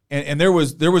and there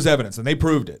was evidence and they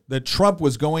proved it, that Trump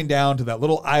was going down to that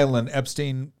little island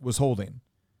Epstein was holding,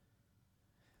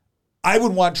 I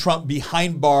would want Trump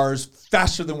behind bars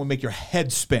faster than would make your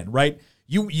head spin, right?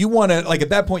 You want to, like at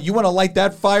that point, you want to light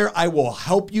that fire, I will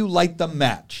help you light the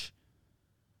match.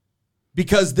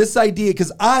 Because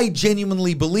I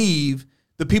genuinely believe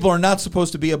that people are not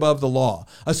supposed to be above the law,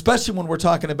 especially when we're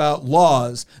talking about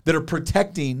laws that are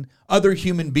protecting other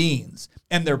human beings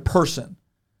and their person.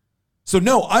 So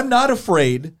no, I'm not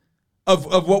afraid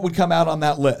of what would come out on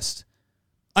that list.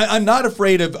 I'm not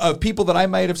afraid of people that I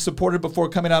might have supported before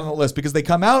coming out on the list because they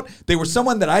come out, they were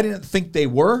someone that I didn't think they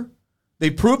were. They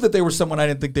proved that they were someone I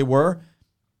didn't think they were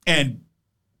and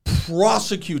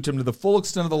prosecute them to the full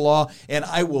extent of the law, and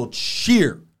I will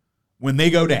cheer when they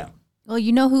go down. Well,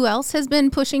 you know who else has been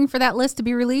pushing for that list to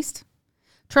be released?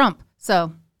 Trump.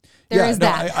 So there is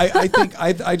that.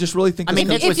 I just really think. I mean,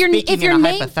 if your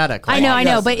name, hypothetical. I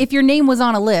know, but if your name was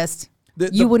on a list,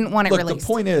 you wouldn't want it released.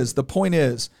 The point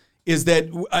is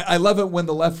that I love it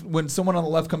when someone on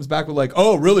the left comes back with like,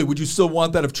 oh, really? Would you still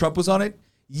want that if Trump was on it?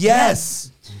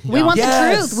 Yes. We want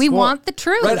the truth. We want the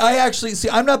truth. Right. I actually see,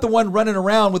 I'm not the one running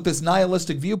around with this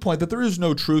nihilistic viewpoint that there is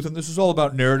no truth and this is all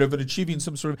about narrative and achieving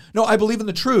some sort of, no, I believe in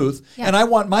the truth and I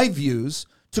want my views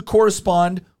to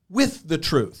correspond with the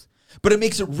truth. But it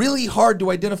makes it really hard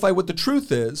to identify what the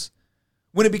truth is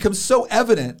when it becomes so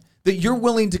evident that you're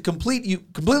willing to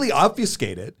completely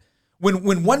obfuscate it.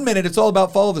 When 1 minute it's all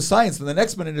about follow the science and the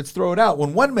next minute it's throw it out.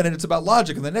 When 1 minute it's about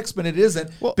logic and the next minute it isn't,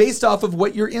 based off of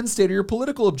what your in-state or your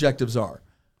political objectives are.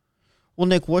 Well,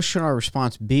 Nick, what should our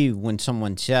response be when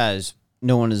someone says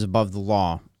no one is above the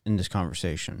law in this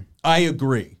conversation? I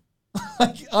agree.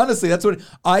 Honestly, that's what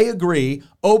I agree.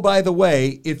 Oh, by the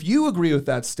way, if you agree with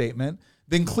that statement,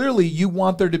 then clearly you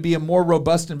want there to be a more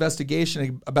robust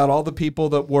investigation about all the people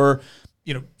that were,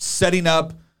 setting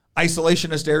up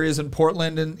isolationist areas in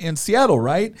Portland and Seattle,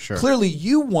 right? Sure. Clearly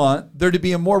you want there to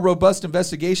be a more robust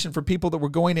investigation for people that were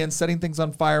going in, setting things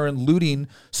on fire and looting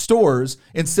stores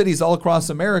in cities all across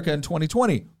America in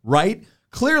 2020, right?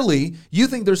 Clearly, you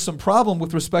think there's some problem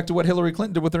with respect to what Hillary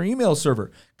Clinton did with her email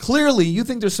server. Clearly, you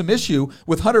think there's some issue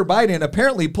with Hunter Biden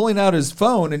apparently pulling out his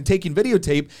phone and taking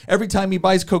videotape every time he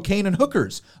buys cocaine and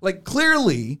hookers. Like,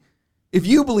 clearly, if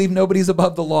you believe nobody's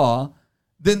above the law,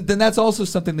 then that's also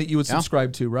something that you would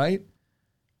subscribe to, right?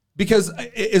 Because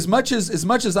as much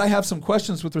as I have some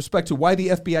questions with respect to why the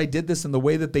FBI did this in the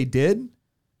way that they did,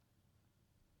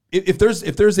 if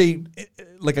there's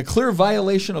a clear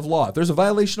violation of law, if there's a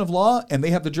violation of law and they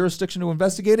have the jurisdiction to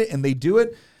investigate it and they do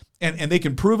it and they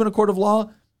can prove in a court of law,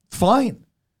 fine.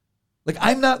 Like,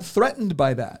 I'm not threatened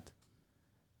by that.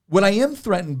 What I am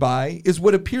threatened by is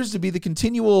what appears to be the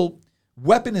continual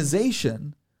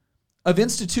weaponization of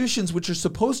institutions which are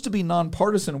supposed to be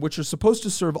nonpartisan, which are supposed to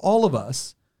serve all of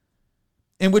us,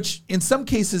 and which in some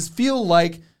cases feel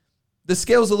like the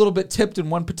scale's a little bit tipped in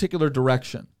one particular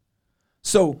direction.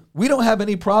 So we don't have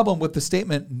any problem with the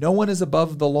statement, no one is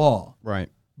above the law. Right.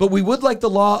 But we would like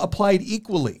the law applied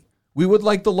equally. We would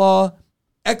like the law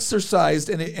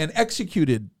exercised and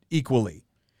executed equally.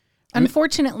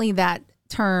 Unfortunately, that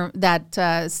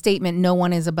statement, no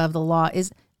one is above the law, is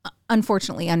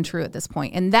unfortunately untrue at this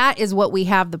point. And that is what we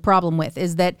have the problem with,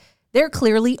 is that there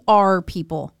clearly are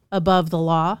people above the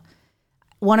law.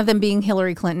 One of them being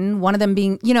Hillary Clinton, one of them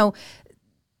being,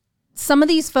 some of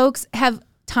these folks have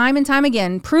time and time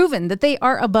again proven that they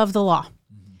are above the law.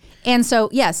 And so,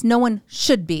 yes, no one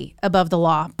should be above the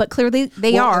law, but clearly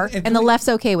they are, and the left's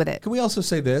okay with it. Can we also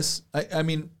say this? I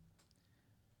mean,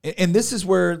 and this is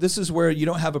where you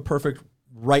don't have a perfect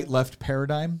right-left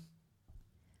paradigm.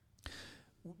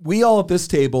 We all at this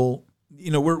table,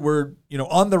 we're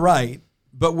on the right,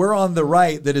 but we're on the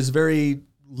right that is very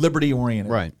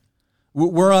liberty-oriented. Right.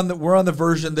 We're on the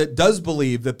version that does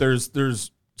believe that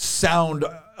there's sound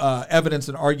evidence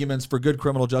and arguments for good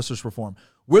criminal justice reform.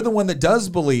 We're the one that does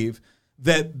believe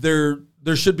that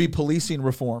there should be policing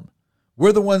reform.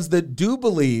 We're the ones that do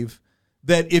believe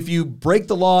that if you break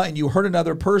the law and you hurt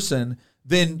another person,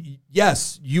 then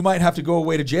yes, you might have to go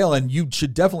away to jail and you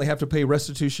should definitely have to pay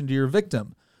restitution to your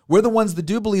victim. We're the ones that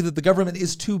do believe that the government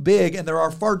is too big and there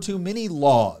are far too many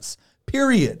laws,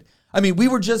 period. I mean, we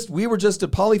were just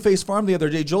at Polyface Farm the other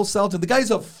day. Joel Selton, the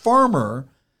guy's a farmer,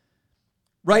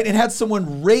 right, and had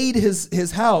someone raid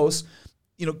his house,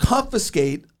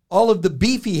 confiscate all of the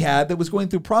beef he had that was going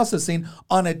through processing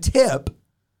on a tip.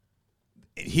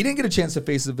 He didn't get a chance to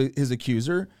face his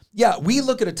accuser. Yeah, we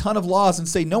look at a ton of laws and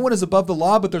say no one is above the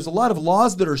law, but there's a lot of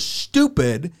laws that are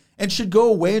stupid and should go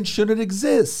away and shouldn't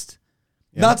exist.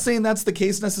 Yeah. Not saying that's the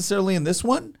case necessarily in this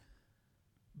one,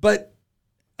 but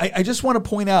I just want to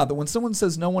point out that when someone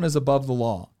says no one is above the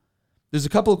law, there's a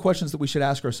couple of questions that we should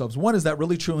ask ourselves. One, is that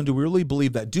really true? And do we really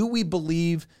believe that? Do we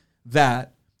believe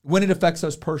that when it affects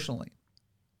us personally?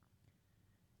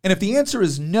 And if the answer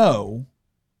is no,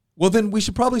 well, then we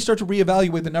should probably start to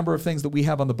reevaluate the number of things that we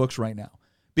have on the books right now.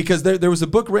 Because there was a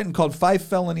book written called 5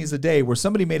 Felonies a Day where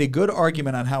somebody made a good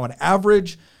argument on how an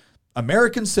average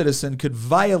American citizen could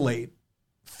violate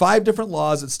 5 different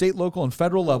laws at state, local, and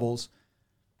federal levels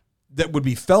that would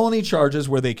be felony charges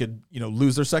where they could,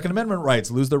 lose their Second Amendment rights,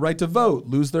 lose their right to vote,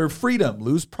 lose their freedom,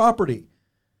 lose property.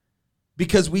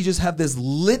 Because we just have this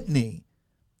litany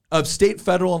of state,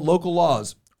 federal, and local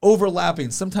laws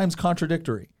overlapping, sometimes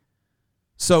contradictory.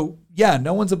 So, yeah,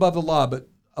 no one's above the law, but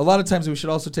a lot of times we should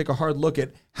also take a hard look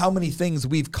at how many things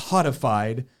we've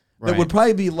codified that would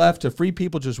probably be left to free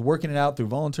people just working it out through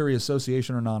voluntary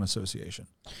association or non-association.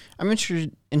 I'm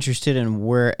interested in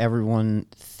where everyone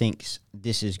thinks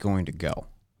this is going to go.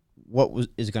 What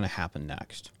is going to happen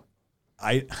next?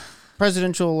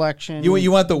 Presidential election.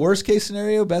 You want the worst case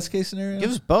scenario, best case scenario? Give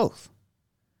us both.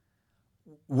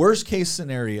 Worst case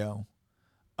scenario.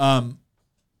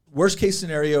 Worst case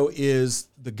scenario is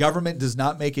the government does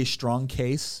not make a strong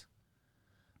case,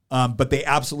 but they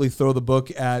absolutely throw the book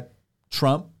at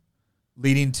Trump,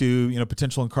 leading to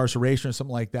potential incarceration or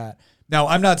something like that. Now,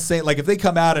 I'm not saying, like, if they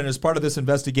come out and as part of this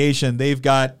investigation, they've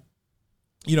got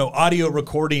audio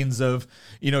recordings of,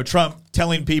 Trump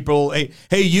telling people,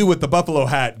 hey, you with the buffalo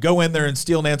hat, go in there and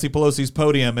steal Nancy Pelosi's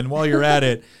podium. And while you're at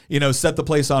it, set the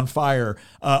place on fire.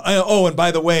 And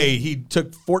by the way, he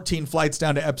took 14 flights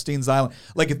down to Epstein's Island.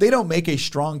 Like, if they don't make a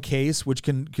strong case, which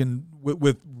can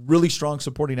with really strong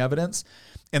supporting evidence,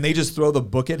 and they just throw the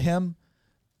book at him,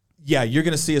 yeah, you're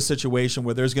going to see a situation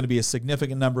where there's going to be a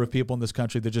significant number of people in this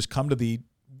country that just come to the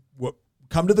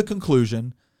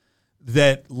conclusion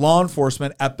that law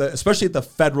enforcement especially at the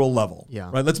federal level,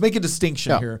 right? Let's make a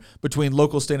distinction here between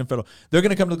local, state, and federal. They're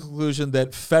going to come to the conclusion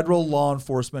that federal law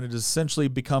enforcement has essentially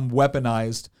become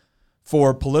weaponized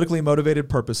for politically motivated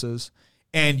purposes,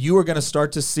 and you are going to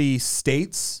start to see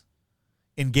states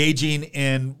engaging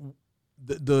in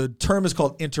the term is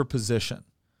called interposition,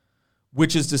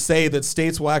 which is to say that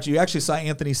states will you actually saw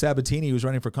Anthony Sabatini, who's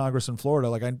running for Congress in Florida.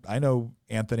 Like, I know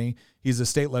Anthony, he's a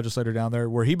state legislator down there,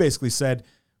 where he basically said,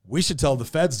 we should tell the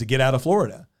feds to get out of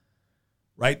Florida,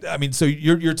 right? I mean, so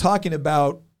you're talking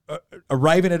about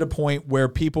arriving at a point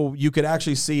where you could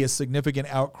actually see a significant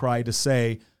outcry to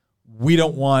say, we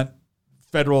don't want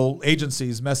federal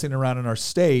agencies messing around in our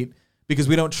state because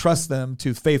we don't trust them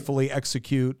to faithfully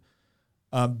execute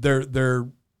their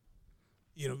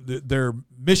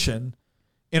mission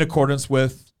in accordance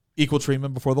with equal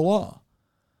treatment before the law.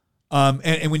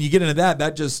 And when you get into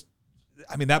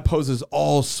that poses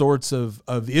all sorts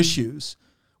of issues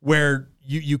where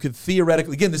you could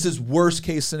theoretically, again, this is worst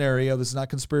case scenario. This is not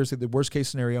conspiracy, the worst case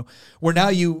scenario, where now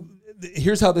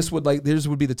here's how this would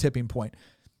be the tipping point.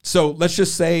 So let's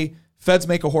just say feds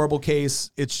make a horrible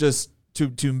case. It's just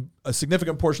to a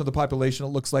significant portion of the population, it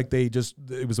looks like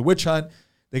it was a witch hunt.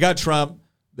 They got Trump,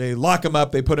 they lock him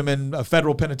up, they put him in a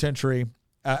federal penitentiary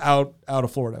out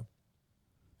of Florida.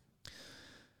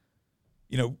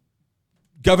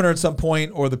 Governor at some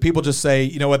point, or the people just say,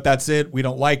 you know what, that's it. We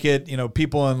don't like it.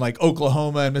 People in like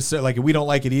Oklahoma and Mississippi, we don't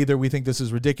like it either. We think this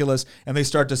is ridiculous. And they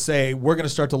start to say, we're going to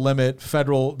start to limit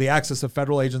the access of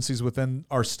federal agencies within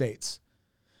our states.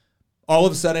 All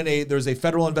of a sudden, there's a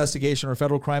federal investigation or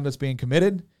federal crime that's being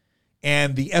committed,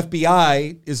 and the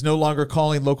FBI is no longer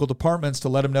calling local departments to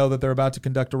let them know that they're about to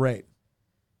conduct a raid,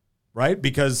 right?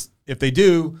 Because if they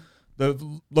do,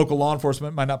 the local law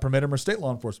enforcement might not permit them, or state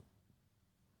law enforcement.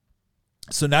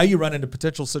 So now you run into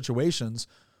potential situations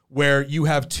where you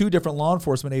have two different law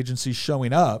enforcement agencies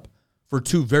showing up for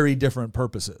two very different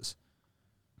purposes,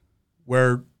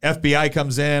 where FBI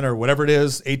comes in, or whatever it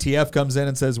is, ATF comes in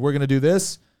and says, we're going to do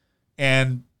this.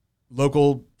 And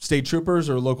local state troopers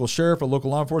or local sheriff or local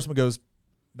law enforcement goes,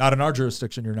 not in our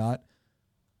jurisdiction, you're not.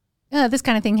 This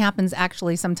kind of thing happens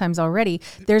actually sometimes already.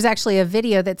 There's actually a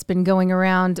video that's been going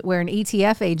around where an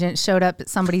ATF agent showed up at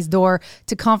somebody's door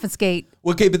to confiscate.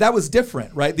 Okay, but that was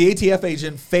different, right? The ATF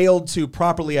agent failed to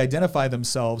properly identify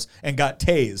themselves and got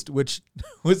tased, which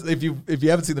was, if you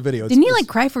haven't seen the video, didn't he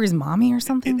cry for his mommy or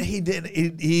something? He did.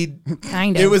 He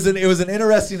kind of. It was an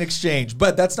interesting exchange,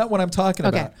 but that's not what I'm talking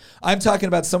about. I'm talking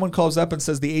about someone calls up and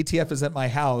says the ATF is at my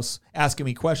house asking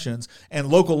me questions, and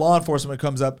local law enforcement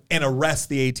comes up and arrests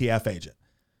the ATF agent.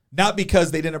 Not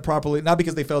because they didn't properly, not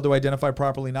because they failed to identify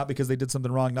properly, not because they did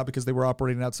something wrong, not because they were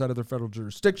operating outside of their federal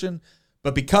jurisdiction,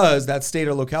 but because that state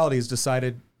or locality has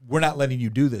decided, we're not letting you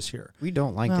do this here. We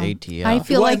don't like the ATF. I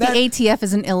feel like the ATF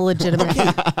is an illegitimate.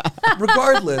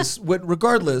 Regardless,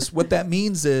 what that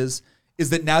means is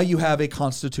that now you have a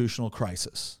constitutional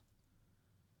crisis.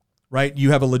 Right?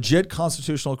 You have a legit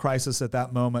constitutional crisis at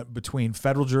that moment between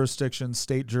federal jurisdiction,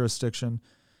 state jurisdiction.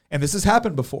 And this has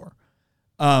happened before.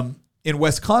 In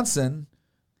Wisconsin,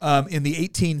 in the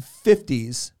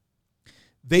 1850s,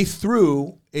 they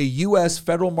threw a U.S.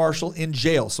 federal marshal in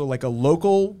jail. So like a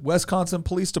local Wisconsin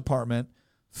police department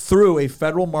threw a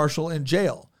federal marshal in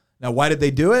jail. Now, why did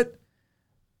they do it?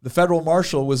 The federal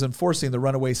marshal was enforcing the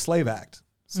Runaway Slave Act.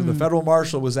 So the federal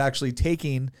marshal was actually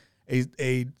taking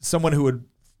someone who had,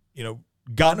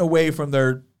 gotten away from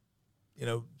their,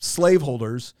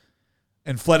 slaveholders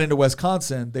and fled into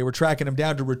Wisconsin. They were tracking them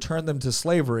down to return them to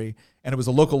slavery, and it was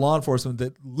a local law enforcement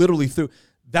that literally threw.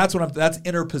 That's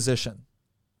interposition,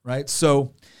 right?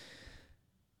 So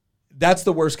that's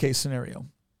the worst case scenario.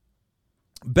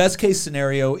 Best case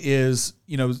scenario is,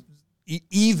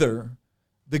 either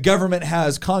the government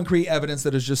has concrete evidence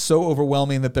that is just so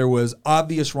overwhelming that there was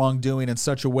obvious wrongdoing in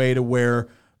such a way to where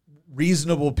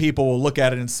reasonable people will look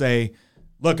at it and say,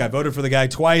 look, I voted for the guy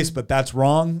twice, but that's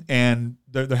wrong, and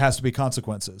there has to be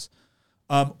consequences.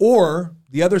 Or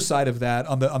the other side of that,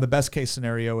 on the best case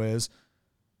scenario, is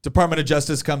Department of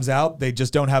Justice comes out, they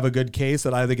just don't have a good case,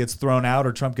 that either gets thrown out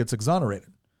or Trump gets exonerated.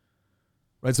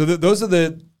 Right? So those are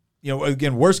the,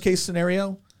 again, worst case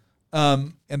scenario.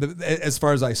 as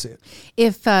far as I see it.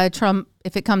 If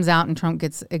it comes out and Trump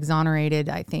gets exonerated,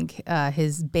 I think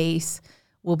his base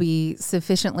will be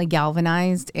sufficiently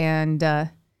galvanized. And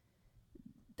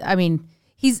I mean,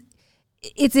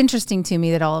 it's interesting to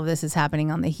me that all of this is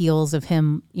happening on the heels of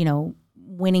him,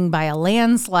 winning by a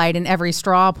landslide in every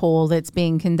straw poll that's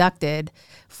being conducted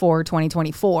for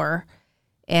 2024.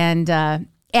 And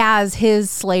as his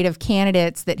slate of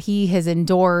candidates that he has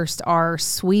endorsed are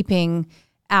sweeping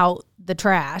out the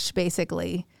trash,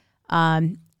 basically,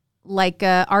 like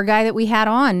our guy that we had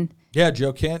on. Yeah,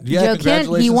 Joe Kent. Yeah, Joe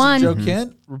congratulations Kent, he won. to Joe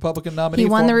Kent, Republican nominee. He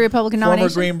won the Republican nomination.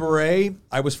 Former Green Beret.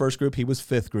 I was first group. He was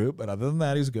fifth group. But other than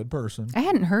that, he's a good person. I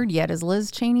hadn't heard yet. Is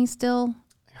Liz Cheney still?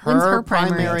 When's her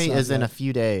primary? Is in a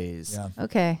few days. Yeah.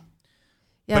 Okay.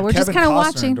 Yeah, But we're just Kevin kind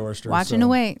of Costner endorsed her, watching so-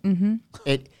 away. Mm-hmm.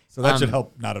 So that should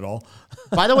help. Not at all.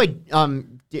 By the way,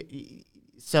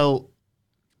 so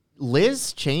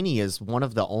Liz Cheney is one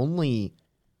of the only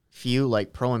few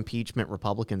like pro-impeachment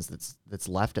Republicans that's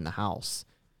left in the House.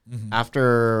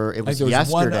 After it was There was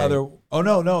yesterday. one other. Oh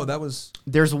no, that was.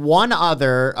 There's one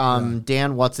other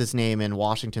Dan, what's his name, in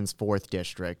Washington's 4th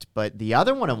district, but the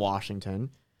other one in Washington,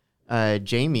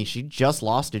 Jamie, she just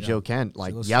lost to Joe Kent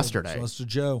yesterday. She lost to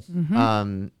Joe.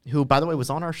 Who, by the way, was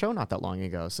on our show not that long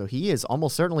ago. So he is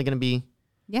almost certainly going to be.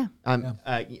 Yeah.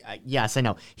 Yes, I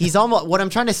know. He's almost. What I'm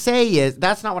trying to say is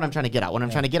that's not what I'm trying to get at. What I'm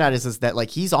trying to get at is that like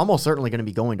he's almost certainly going to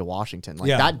be going to Washington. Like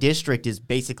that district is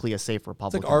basically a safe It's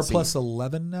Republican. like R seat. plus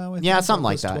 11 now. I think, Yeah, something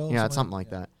R like plus that. 12, Yeah, it's something like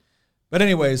that. But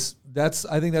anyways,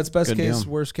 I think that's best Good case,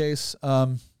 deal. worst case.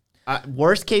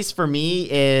 Worst case for me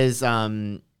is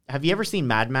have you ever seen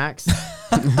Mad Max?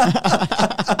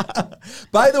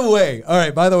 By the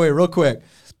way, real quick,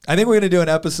 I think we're going to do an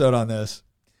episode on this.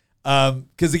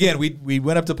 Because again, we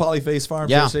went up to Polyface Farms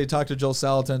yesterday, talked to Joel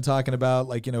Salatin, talking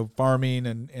about farming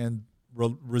and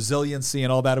resiliency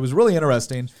and all that. It was really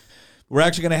interesting. We're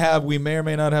actually going to have, we may or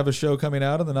may not have a show coming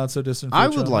out in the not so distant future. I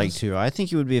would like to. I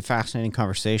think it would be a fascinating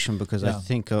conversation because I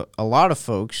think a lot of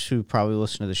folks who probably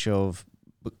listen to the show have,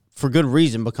 for good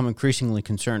reason, become increasingly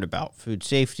concerned about food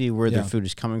safety, where their food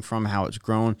is coming from, how it's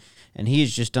grown. And he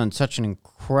has just done such an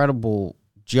incredible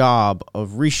job of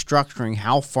restructuring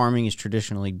how farming is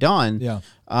traditionally done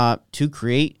to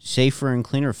create safer and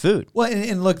cleaner food. Well,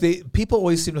 and look, people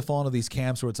always seem to fall into these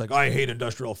camps where it's like, I hate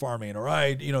industrial farming, or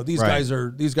these guys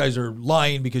are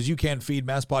lying because you can't feed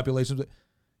mass populations.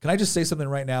 Can I just say something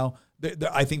right now?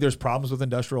 I think there's problems with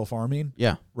industrial farming.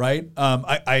 Yeah. Right.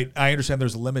 I understand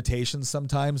there's limitations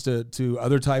sometimes to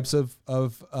other types of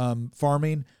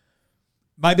farming.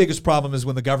 My biggest problem is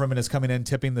when the government is coming in,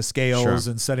 tipping the scales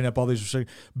and setting up all these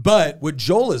restrictions. But what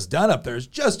Joel has done up there is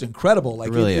just incredible.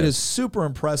 Like it is super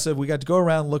impressive. We got to go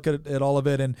around, look at all of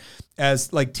it. And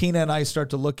as like Tina and I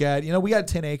start to look at, we got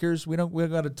 10 acres. We don't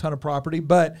got a ton of property,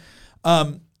 but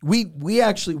we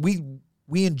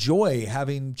enjoy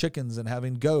having chickens and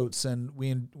having goats, and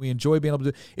we enjoy being able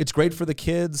to. It's great for the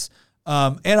kids.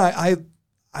 And I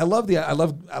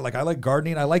like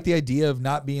gardening. I like the idea of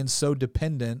not being so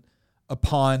dependent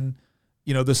upon,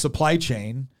 the supply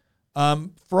chain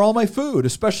for all my food,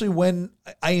 especially when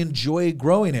I enjoy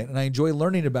growing it and I enjoy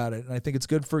learning about it. And I think it's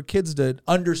good for kids to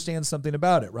understand something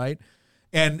about it, right?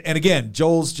 And again,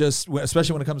 Joel's just,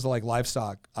 especially when it comes to like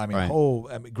livestock,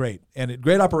 great. And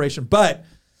great operation. But,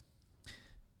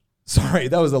 sorry,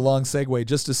 that was a long segue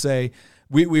just to say,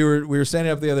 we were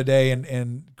standing up the other day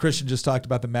and Christian just talked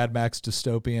about the Mad Max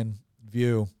dystopian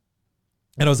view.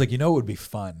 And I was like, what would be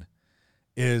fun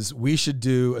is we should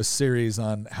do a series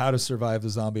on how to survive the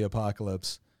zombie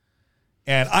apocalypse.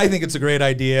 And I think it's a great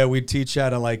idea. We'd teach how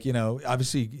to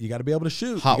obviously you got to be able to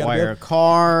shoot. Hotwire a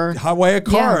car.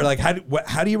 Yeah. Like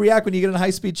how do you react when you get in a high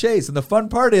speed chase? And the fun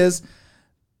part is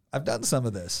I've done some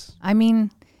of this. I mean,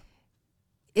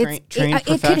 it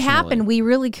could happen. We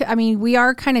really could. I mean, we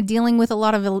are kind of dealing with a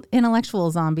lot of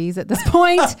intellectual zombies at this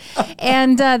point,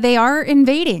 and they are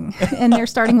invading, and they're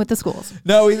starting with the schools.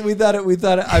 No, we thought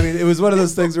it. I mean, it was one of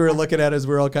those things we were looking at as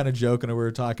we were all kind of joking, and we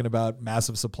were talking about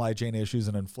massive supply chain issues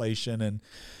and inflation, and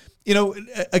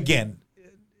again,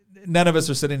 none of us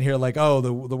are sitting here like, oh,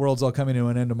 the world's all coming to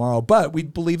an end tomorrow. But we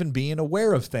believe in being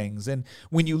aware of things, and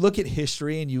when you look at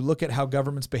history and you look at how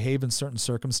governments behave in certain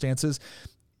circumstances.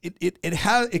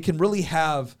 It can really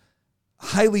have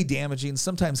highly damaging,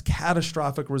 sometimes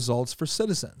catastrophic results for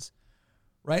citizens,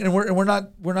 right? And we're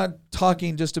not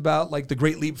talking just about like the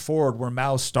Great Leap Forward where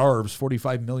Mao starves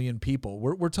 45 million people.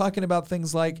 We're talking about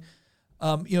things like,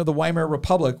 the Weimar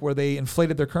Republic where they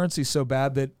inflated their currency so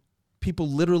bad that people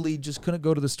literally just couldn't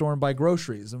go to the store and buy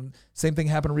groceries. And same thing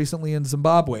happened recently in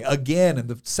Zimbabwe, again, and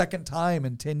the second time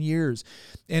in 10 years,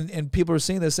 and people are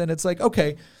seeing this, and it's like,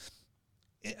 okay.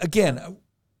 again,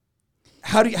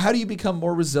 how do you become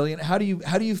more resilient? How do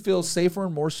you feel safer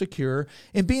and more secure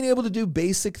in being able to do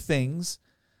basic things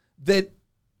that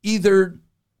either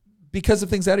because of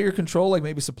things out of your control, like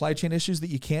maybe supply chain issues that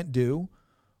you can't do,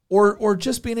 or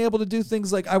just being able to do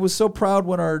things like I was so proud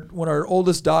when our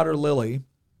oldest daughter Lily,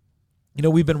 you know,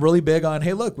 we've been really big on,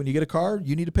 hey, look, when you get a car,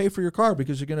 you need to pay for your car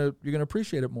because you're gonna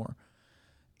appreciate it more.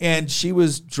 And she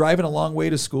was driving a long way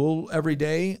to school every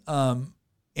day,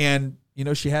 and you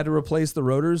know, she had to replace the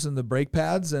rotors and the brake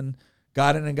pads, and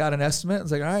got an estimate.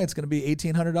 It's like, all right, it's going to be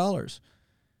 $1,800.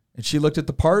 And she looked at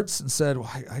the parts and said, well,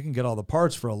 I can get all the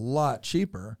parts for a lot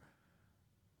cheaper.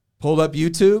 Pulled up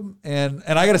YouTube, and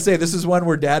I got to say, this is one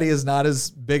where Daddy is not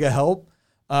as big a help.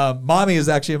 Mommy is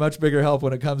actually a much bigger help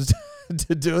when it comes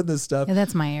to doing this stuff. Yeah,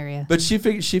 that's my area. But she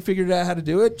figured out how to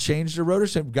do it, changed the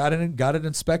rotor, got it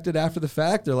inspected after the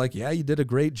fact. They're like, yeah, you did a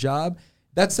great job.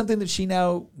 That's something that she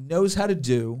now knows how to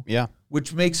do. Yeah.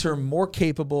 Which makes her more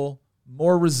capable,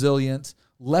 more resilient,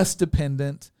 less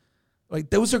dependent. Like,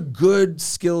 those are good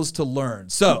skills to learn.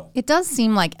 So it does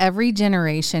seem like every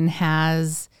generation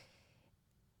has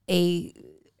a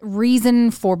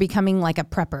reason for becoming like a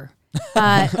prepper.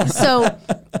 So,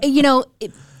 you know,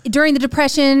 during the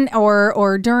Depression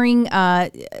or during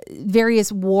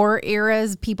various war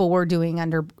eras, people were doing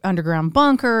underground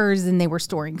bunkers and they were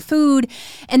storing food.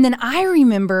 And then I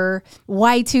remember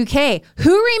Y2K.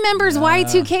 Who remembers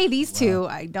Y2K? These two,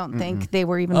 I don't think they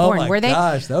were even born. Were they? Oh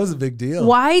my gosh, that was a big deal.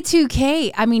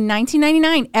 Y2K. I mean,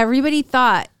 1999. Everybody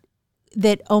thought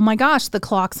that, oh my gosh, the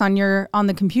clocks on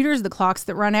the computers, the clocks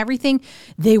that run everything,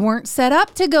 they weren't set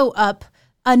up to go up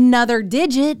another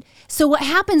digit. So what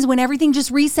happens when everything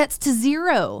just resets to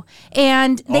zero?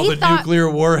 And they thought nuclear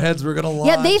warheads were going to launch.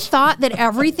 Yeah, they thought that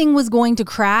everything was going to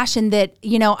crash, and that,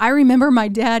 you know, I remember my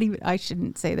dad. I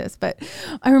shouldn't say this, but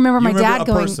I remember my dad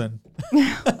going. Person.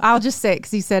 I'll just say it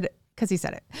because he said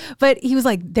it. But he was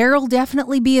like, "There'll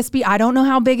definitely be a speed. I don't know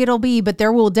how big it'll be, but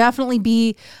there will definitely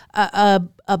be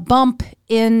a bump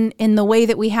in the way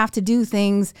that we have to do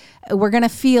things. We're gonna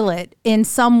feel it in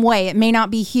some way. It may not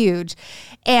be huge."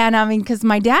 And I mean, because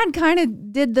my dad kind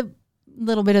of did the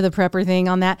little bit of the prepper thing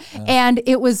on that, and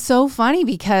it was so funny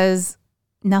because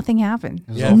nothing happened.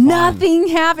 Yeah. Nothing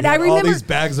happened. I remember all these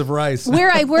bags of rice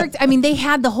where I worked. I mean, they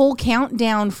had the whole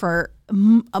countdown for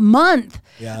a month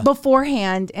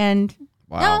beforehand, and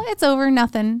no, it's over,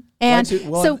 nothing. And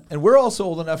and we're also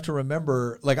old enough to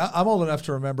remember. Like, I'm old enough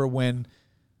to remember when,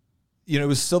 you know, it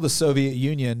was still the Soviet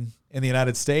Union in the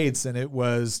United States, and it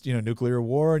was, you know, nuclear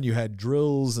war, and you had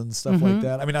drills and stuff like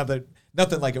that. I mean,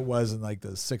 nothing like it was in like the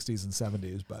 60s and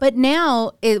 70s, but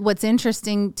now what's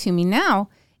interesting to me now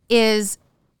is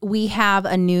we have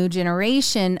a new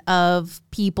generation of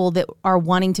people that are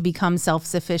wanting to become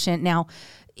self-sufficient. Now,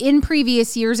 in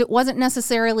previous years, it wasn't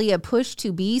necessarily a push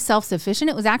to be self-sufficient.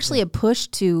 It was actually a push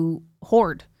to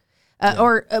hoard.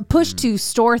 Or a push to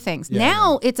store things.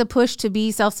 Now it's a push to be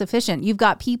self-sufficient. You've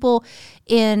got people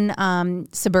in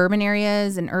suburban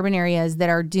areas and urban areas that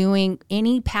are doing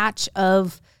any patch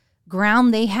of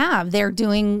ground they have. They're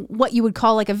doing what you would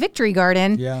call like a victory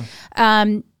garden. Yeah.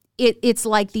 It's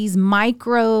like these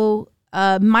micro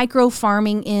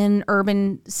farming in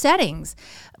urban settings,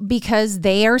 because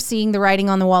they are seeing the writing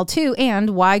on the wall too.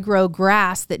 And why grow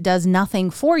grass that does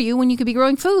nothing for you when you could be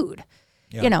growing food?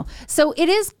 You know, so it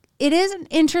is an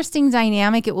interesting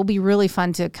dynamic. It will be really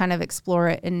fun to kind of explore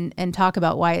it and talk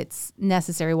about why it's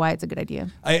necessary, why it's a good idea.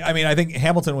 I mean, I think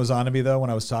Hamilton was on to me though when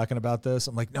I was talking about this.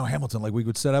 I'm like, no, Hamilton, like we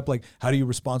would set up like, how do you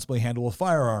responsibly handle a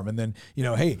firearm? And then, you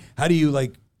know, hey, how do you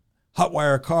like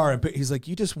hotwire a car? And he's like,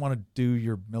 you just want to do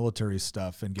your military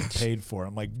stuff and get paid for it.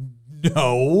 I'm like,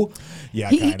 no. Yeah,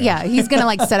 he's gonna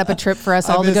like set up a trip for us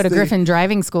all to go to Griffin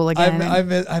driving school again.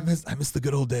 I miss the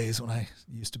good old days when I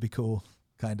used to be cool,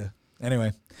 kind of.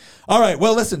 Anyway, all right.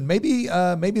 Well, listen, maybe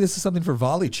this is something for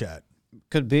Volley Chat.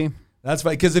 Could be. That's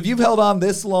right. Because if you've held on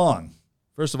this long,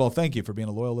 first of all, thank you for being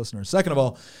a loyal listener. Second of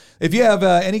all, if you have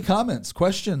any comments,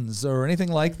 questions, or anything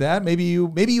like that, maybe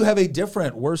you have a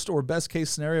different worst or best case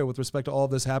scenario with respect to all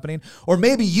of this happening, or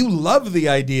maybe you love the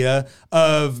idea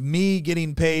of me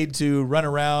getting paid to run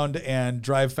around and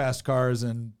drive fast cars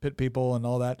and pit people and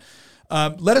all that.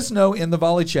 Let us know in the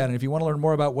Volley Chat. And if you want to learn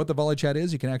more about what the Volley Chat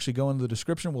is, you can actually go into the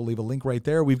description. We'll leave a link right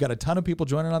there. We've got a ton of people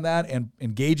joining on that and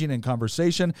engaging in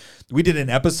conversation. We did an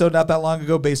episode not that long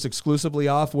ago based exclusively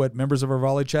off what members of our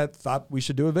Volley Chat thought we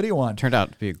should do a video on. Turned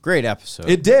out to be a great episode.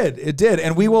 It did.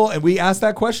 And we asked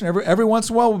that question every once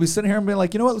in a while. We'll be sitting here and be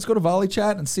like, you know what, let's go to Volley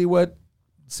Chat and see what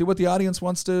the audience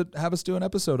wants to have us do an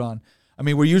episode on. I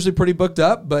mean, we're usually pretty booked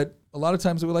up, but a lot of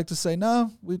times we like to say,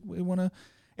 no, we want to.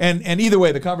 And either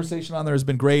way, the conversation on there has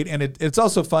been great, and it's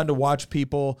also fun to watch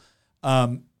people,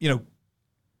 connect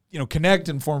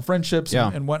and form friendships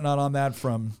and whatnot on that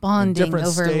from bonding different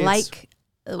over states.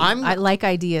 I like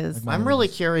ideas. I'm really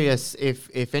curious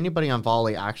if anybody on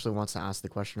Volley actually wants to ask the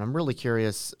question. I'm really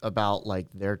curious about like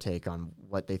their take on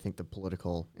what they think the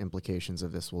political implications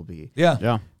of this will be.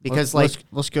 Yeah. Because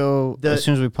let's go as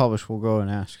soon as we publish, we'll go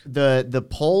and ask. The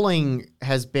polling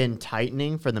has been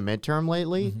tightening for the midterm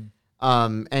lately. Mm-hmm.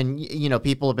 And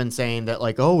people have been saying that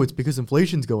like, oh, it's because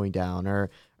inflation's going down,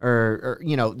 or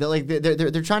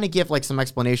they're trying to give like some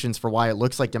explanations for why it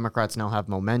looks like Democrats now have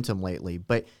momentum lately.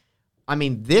 But I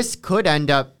mean, this could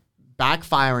end up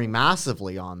backfiring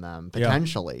massively on them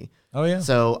potentially. Yeah. Oh yeah.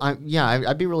 So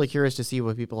I'd be really curious to see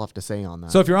what people have to say on that.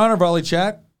 So if you're on our Volley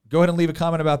chat, go ahead and leave a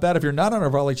comment about that. If you're not on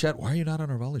our Volley chat, why are you not on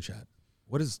our Volley chat?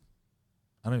 What is?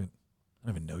 I don't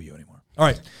even know you anymore. All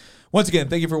right. Once again,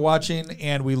 thank you for watching,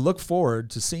 and we look forward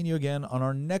to seeing you again on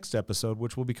our next episode,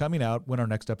 which will be coming out when our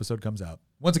next episode comes out.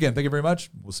 Once again, thank you very much.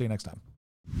 We'll see you next time.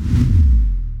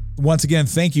 Once again,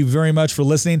 thank you very much for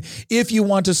listening. If you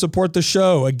want to support the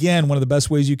show, again, one of the best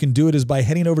ways you can do it is by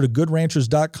heading over to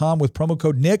goodranchers.com with promo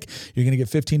code Nick. You're going to get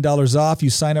 $15 off.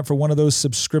 You sign up for one of those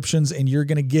subscriptions, and you're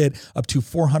going to get up to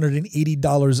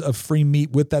 $480 of free meat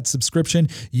with that subscription.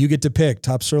 You get to pick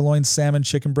top sirloin, salmon,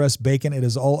 chicken breast, bacon. It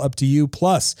is all up to you.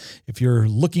 Plus, if you're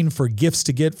looking for gifts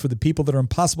to get for the people that are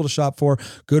impossible to shop for,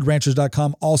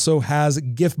 goodranchers.com also has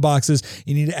gift boxes.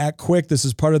 You need to act quick. This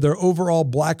is part of their overall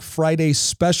Black Friday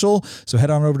special. So head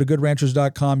on over to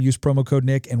goodranchers.com, use promo code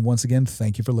Nick, and once again,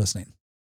 thank you for listening.